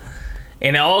 Exactly.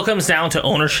 And it all comes down to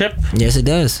ownership. Yes, it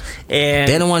does. And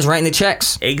they're the ones writing the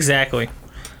checks. Exactly.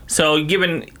 So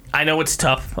I know it's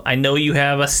tough. I know you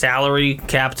have a salary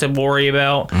cap to worry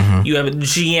about. Mm-hmm. You have a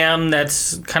GM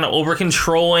that's kind of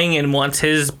over-controlling and wants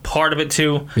his part of it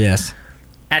too. Yes.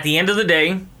 At the end of the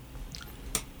day,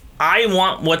 I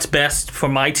want what's best for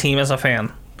my team as a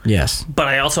fan. Yes. But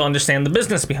I also understand the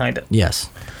business behind it. Yes.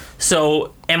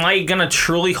 So, am I going to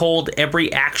truly hold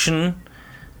every action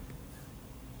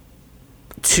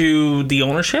to the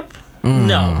ownership?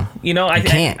 No. You know, you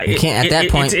can't at that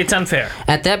point. It's unfair.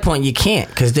 At that point, you can't,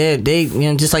 because they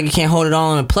just like you can't hold it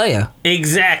all on a player.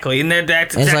 Exactly, and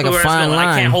that's exactly like a where fine it's going. line.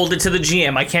 I can't hold it to the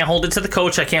GM. I can't hold it to the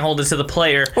coach. I can't hold it to the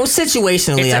player. Well,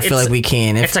 situationally, I feel like we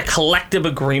can. It's a collective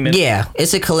agreement. Yeah,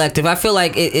 it's a collective. I feel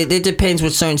like it depends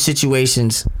with certain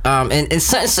situations. And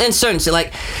certain,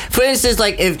 like, for instance,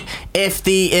 like if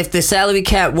the salary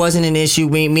cap wasn't an issue,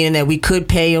 meaning that we could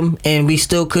pay him and we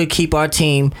still could keep our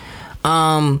team.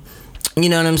 You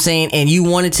know what I'm saying? And you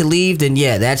wanted to leave, then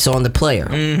yeah, that's on the player.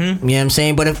 Mm-hmm. You know what I'm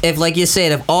saying? But if like you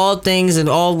said, if all things and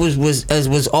all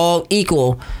was all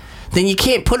equal, then you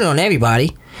can't put it on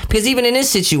everybody. Because even in this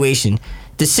situation,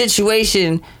 the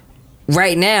situation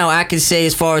right now, I can say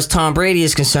as far as Tom Brady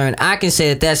is concerned, I can say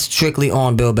that that's strictly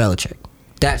on Bill Belichick.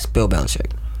 That's Bill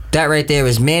Belichick. That right there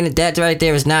is that right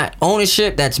there is not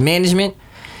ownership, that's management.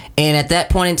 And at that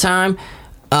point in time,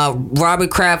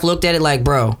 Robert Kraft looked at it like,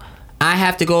 bro, I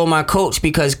have to go with my coach,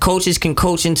 because coaches can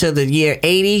coach into the year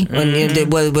 80.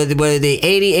 Whether they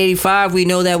 80, 85, we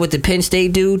know that with the Penn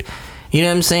State dude. You know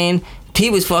what I'm saying? He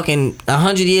was fucking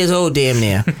 100 years old damn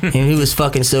near, and he was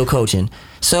fucking still coaching.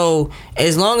 So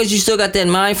as long as you still got that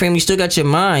mind frame, you still got your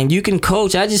mind, you can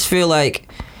coach. I just feel like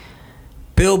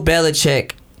Bill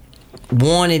Belichick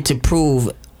wanted to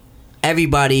prove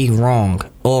everybody wrong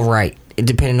or right,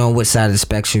 depending on what side of the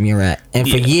spectrum you're at. And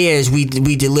for years, we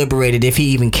deliberated if he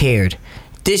even cared.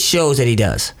 This shows that he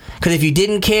does. Because if you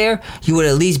didn't care, you would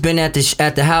have at least been at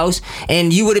the house,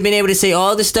 and you would have been able to say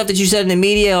all the stuff that you said in the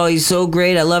media. Oh, he's so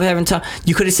great. I love having Tom.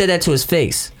 You could have said that to his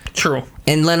face. True.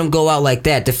 And let him go out like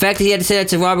that. The fact that he had to say that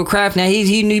to Robert Kraft, now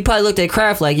he probably looked at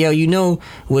Kraft like, yo, you know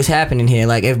what's happening here.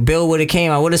 Like, if Bill would have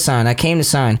came, I would have signed. I came to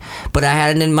sign. But I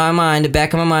had it in my mind, the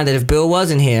back of my mind, that if Bill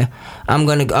wasn't here, I'm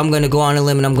gonna go on a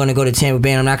limb and I'm gonna go to Tampa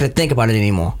Bay and I'm not gonna think about it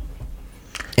anymore.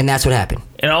 And that's what happened.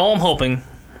 And all I'm hoping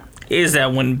is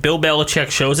that when Bill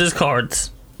Belichick shows his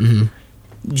cards,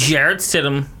 Jarrett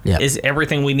Stidham is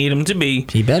everything we need him to be.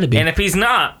 He better be. And if he's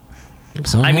not,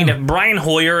 I mean, if Brian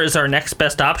Hoyer is our next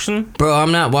best option, bro,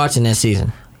 I'm not watching that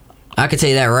season. I can tell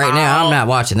you that right now. I'm not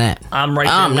watching that. I'm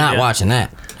not watching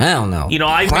that. Hell no. You know,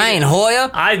 Brian Hoyer.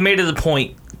 I've made it a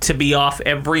point to be off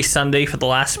every Sunday for the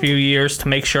last few years to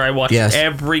make sure I watch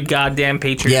every goddamn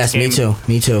Patriots game. Yes,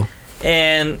 me too.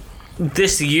 And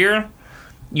this year,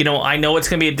 you know, I know it's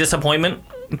gonna be a disappointment,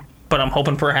 but I'm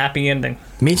hoping for a happy ending.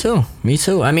 Me too.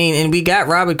 I mean, and we got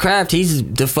Robert Kraft. He's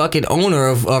the fucking owner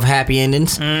of happy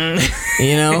endings.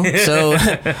 You know, so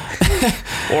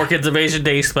Orchids of Asia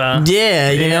Day Spa.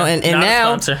 Yeah, you know, and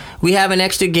now we have an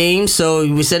extra game, so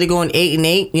instead of going 8-8, you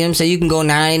know what I'm saying, you can go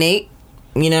 9-8.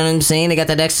 You know what I'm saying? They got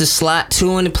that extra slot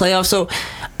 2 in the playoffs. So,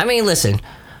 I mean, listen,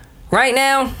 right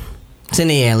now it's in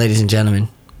the air, ladies and gentlemen,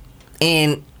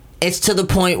 and it's to the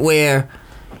point where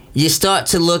you start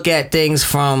to look at things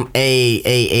from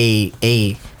a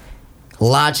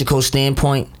logical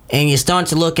standpoint, and you start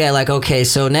to look at like, okay,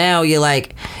 so now you're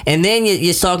like, and then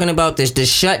you're talking about the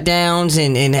shutdowns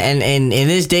and in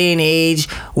this day and age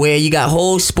where you got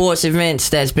whole sports events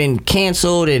that's been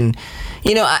canceled, and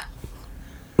you know,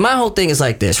 my whole thing is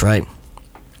like this, right?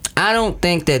 I don't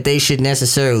think that they should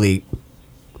necessarily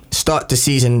start the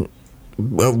season.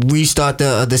 Restart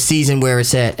the season where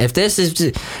it's at. If this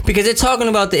is because they're talking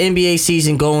about the NBA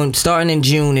season starting in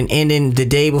June and ending the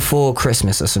day before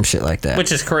Christmas or some shit like that,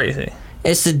 which is crazy.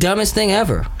 It's the dumbest thing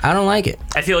ever. I don't like it.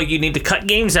 I feel like you need to cut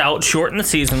games out, shorten the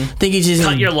season. I think you just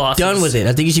cut your losses. Done with it.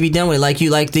 I think you should be done with it. Like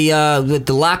the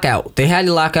lockout. They had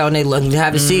the lockout and they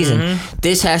have the season.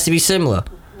 This has to be similar.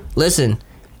 Listen,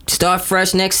 start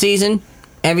fresh next season.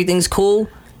 Everything's cool.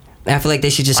 I feel like they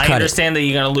should just cut it. I understand that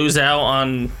you're gonna lose out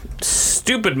on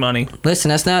stupid money. Listen,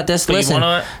 that's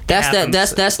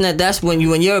when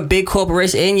you're a big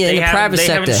corporation and you're in the private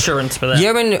sector. They have insurance for that.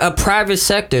 You're in a private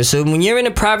sector, so when you're in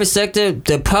the private sector,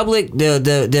 the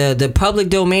public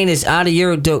domain is out of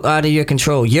your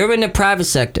control. You're in the private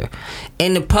sector.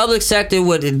 In the public sector,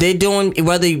 what they're doing,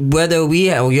 whether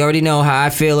we already know how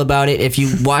I feel about it. If you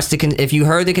if you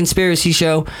heard the conspiracy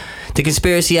show, the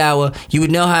Conspiracy Hour, you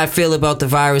would know how I feel about the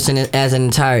virus as an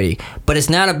entirety. But it's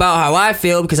not about how I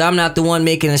feel because I'm not the one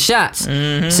making the shots. See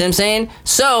what I'm saying?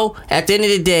 So, at the end of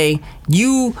the day,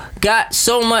 you got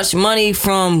so much money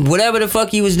from whatever the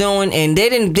fuck you was doing, and they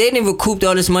didn't recoup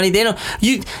all this money.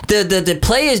 The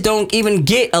players don't even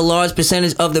get a large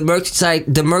percentage of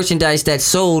the merchandise that's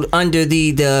sold under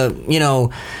the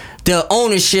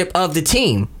ownership of the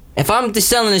team. If I'm just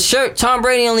selling a shirt, Tom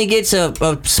Brady only gets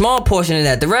a small portion of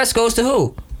that. The rest goes to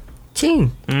who?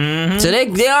 team. Mm-hmm. So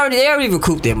they already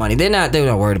recouped their money. They're not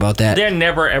worried about that. They're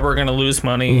never ever gonna lose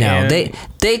money. No,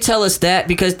 they tell us that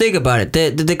because think about it.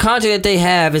 The contract that they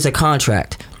have is a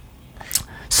contract.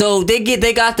 So they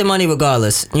got the money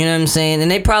regardless. You know what I'm saying?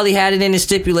 And they probably had it in the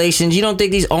stipulations. You don't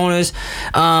think these owners,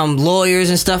 lawyers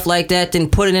and stuff like that, then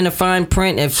put it in a fine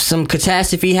print if some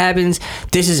catastrophe happens,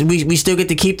 we still get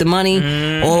to keep the money,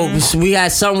 or we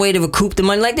got some way to recoup the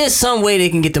money. Like there's some way they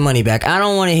can get the money back. I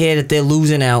don't want to hear that they're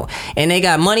losing out and they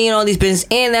got money in all these businesses,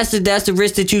 and that's the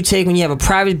risk that you take when you have a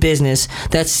private business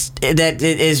that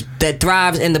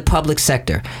thrives in the public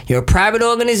sector. You're a private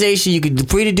organization. You can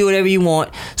free to do whatever you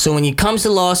want. So when it comes to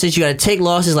losses, you got to take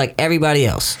losses like everybody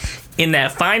else. In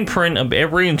that fine print of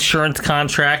every insurance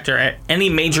contract or any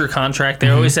major contract,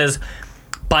 there always says,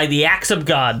 "By the acts of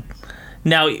God."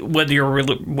 Now, whether you're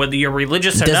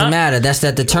religious or not, doesn't matter. That's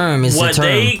the term. Is what the term.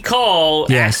 they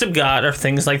call acts of God are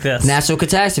things like this: natural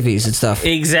catastrophes and stuff.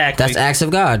 Exactly. That's acts of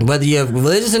God. Whether you're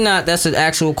religious or not, that's an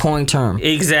actual coined term.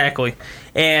 Exactly,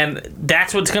 and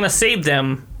that's what's going to save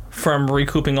them from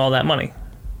recouping all that money.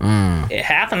 It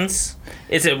happens.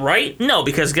 Is it right? No,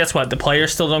 because guess what? The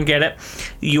players still don't get it.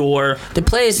 Your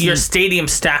stadium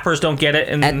staffers don't get it.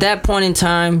 And at that point in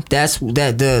time,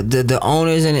 the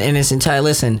owners and its entire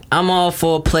listen. I'm all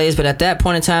for players, but at that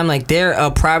point in time, like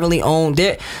they're privately owned.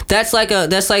 That's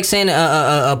like saying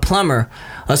a plumber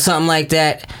or something like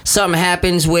that. Something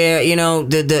happens where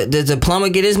does the plumber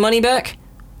get his money back?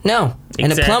 No. Exactly.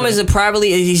 And the plumber is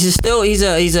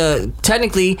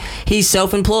technically he's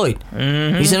self-employed.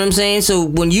 Mm-hmm. You see what I'm saying? So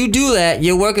when you do that,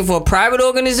 you're working for a private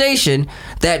organization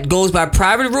that goes by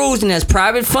private rules and has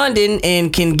private funding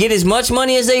and can get as much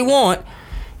money as they want.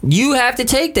 You have to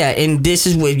take that, and this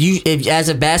is what as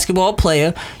a basketball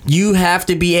player, you have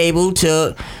to be able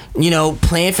to,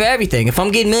 plan for everything. If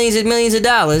I'm getting millions and millions of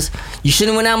dollars, you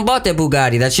shouldn't went out and bought that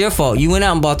Bugatti. That's your fault. You went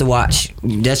out and bought the watch.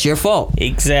 That's your fault.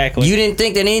 Exactly. You didn't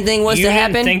think that anything was to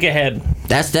happen. You didn't think ahead.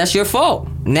 That's your fault.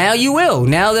 Now you will.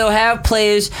 Now they'll have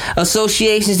players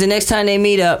associations the next time they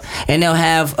meet up, and they'll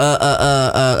have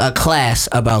a class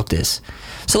about this.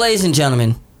 So, ladies and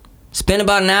gentlemen, it's been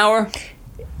about an hour.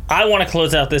 I want to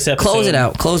close out this episode.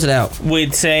 Close it out.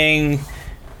 With saying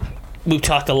we've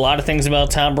talked a lot of things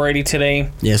about Tom Brady today.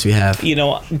 Yes, we have.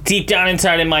 Deep down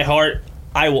inside in my heart,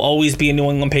 I will always be a New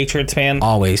England Patriots fan.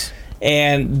 Always.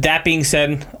 And that being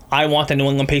said, I want the New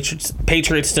England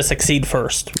Patriots to succeed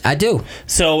first. I do.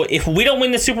 So if we don't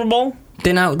win the Super Bowl,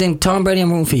 then Tom Brady,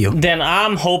 I'm rooting for you. Then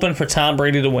I'm hoping for Tom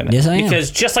Brady to win it. Yes, I am.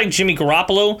 Because just like Jimmy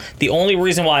Garoppolo, the only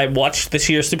reason why I watched this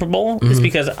year's Super Bowl is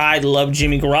because I love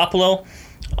Jimmy Garoppolo.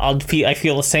 I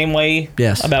feel the same way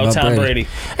about Tom Brady.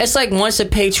 It's like once a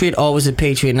Patriot, always a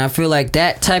Patriot. And I feel like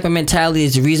that type of mentality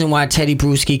is the reason why Teddy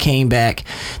Bruschi came back.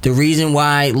 The reason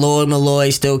why Lloyd Malloy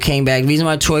still came back. The reason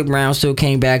why Troy Brown still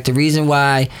came back. The reason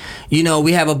why,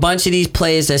 we have a bunch of these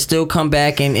players that still come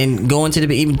back and go into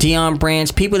even Deion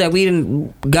Branch. People that we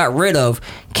got rid of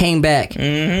came back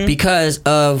because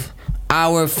of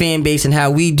our fan base and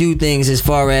how we do things as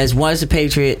far as once a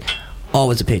Patriot,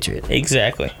 always a Patriot.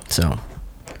 Exactly. So...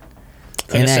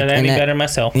 Couldn't have said any better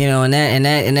myself. In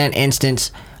that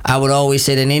instance, I would always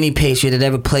say that any Patriot that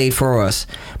ever played for us.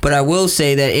 But I will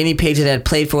say that any Patriot that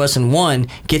played for us and won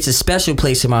gets a special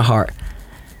place in my heart.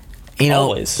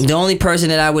 Always. The only person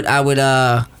that I would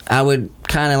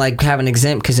kind of like have an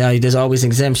exempt, because there's always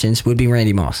exemptions, would be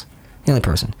Randy Moss. The only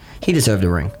person. He deserved the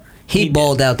ring. He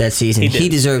balled out that season. He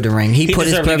deserved the ring. He put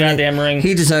deserved the goddamn ring.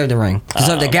 He deserved the ring.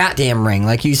 Deserved the goddamn ring,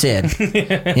 like you said.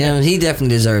 He definitely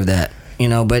deserved that.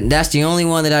 But that's the only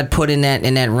one that I'd put in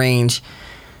that range.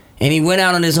 And he went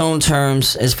out on his own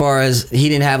terms, as far as he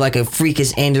didn't have like a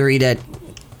freakish injury that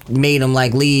made him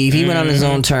like leave. He went on his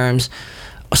own terms.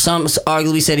 Some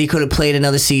arguably said he could have played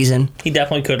another season. He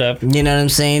definitely could have. You know what I'm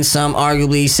saying? Some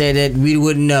arguably said that we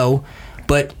wouldn't know.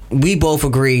 But we both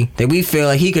agree that we feel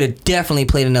like he could have definitely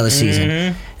played another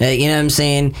season. You know what I'm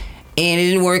saying? And it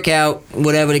didn't work out,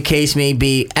 whatever the case may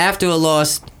be. After a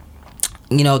loss...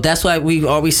 that's why we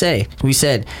always say. We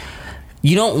said,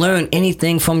 you don't learn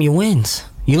anything from your wins.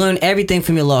 You learn everything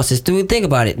from your losses. Think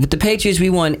about it. With the Patriots, we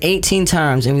won 18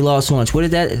 times and we lost once. What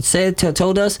did that say?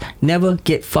 Told us? Never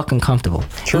get fucking comfortable.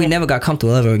 True. We never got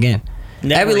comfortable ever again.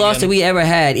 Every loss that we ever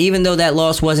had, even though that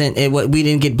loss we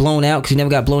didn't get blown out, because we never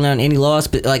got blown out in any loss,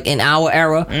 but like in our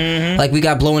era, like we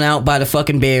got blown out by the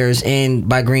fucking Bears and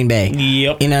by Green Bay.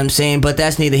 Yep. You know what I'm saying? But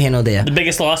that's neither here nor there. The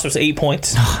biggest loss was 8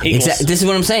 points. Exactly. This is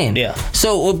what I'm saying. Yeah.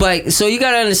 So you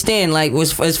gotta understand, like,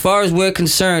 as far as we're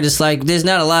concerned, it's like there's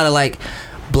not a lot of like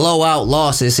blowout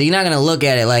losses, so you're not gonna look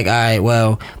at it like, all right,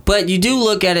 well, but you do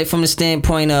look at it from the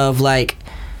standpoint of like,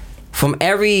 From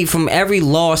every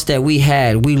loss that we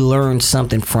had, we learned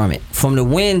something from it. From the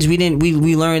wins, we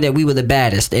learned that we were the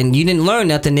baddest, and you didn't learn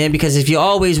nothing then, because if you're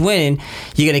always winning,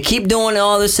 you're gonna keep doing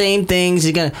all the same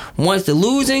things. Once the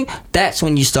losing, that's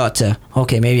when you start to,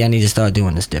 okay, maybe I need to start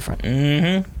doing this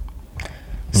different.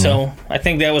 So I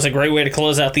think that was a great way to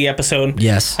close out the episode.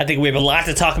 Yes. I think we have a lot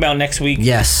to talk about next week.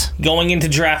 Yes. Going into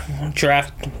draft.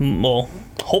 Well,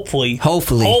 hopefully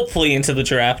into the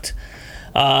draft.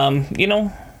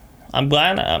 I'm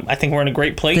glad. I think we're in a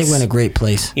great place. I think we're in a great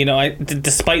place.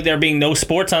 Despite there being no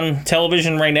sports on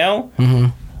television right now,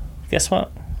 guess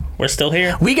what? We're still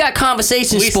here. We got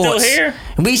conversation sports. We still here.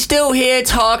 We still here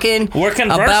talking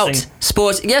about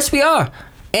sports. Yes, we are.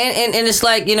 And it's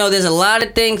like, there's a lot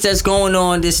of things that's going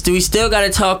on. We still got to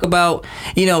talk about,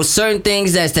 certain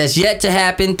things that's yet to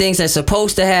happen, things that's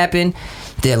supposed to happen.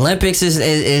 The Olympics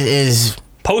is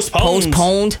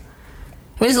postponed.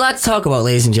 There's a lot to talk about,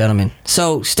 ladies and gentlemen.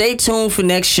 So stay tuned for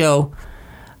next show.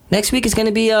 Next week is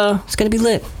gonna be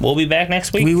lit. We'll be back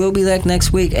next week. We will be back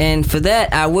next week, and for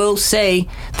that, I will say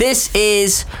this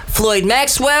is Floyd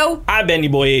Maxwell. I've been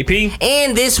your boy AP,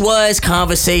 and this was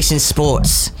Conversation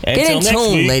Sports. Get in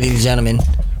tune, ladies and gentlemen.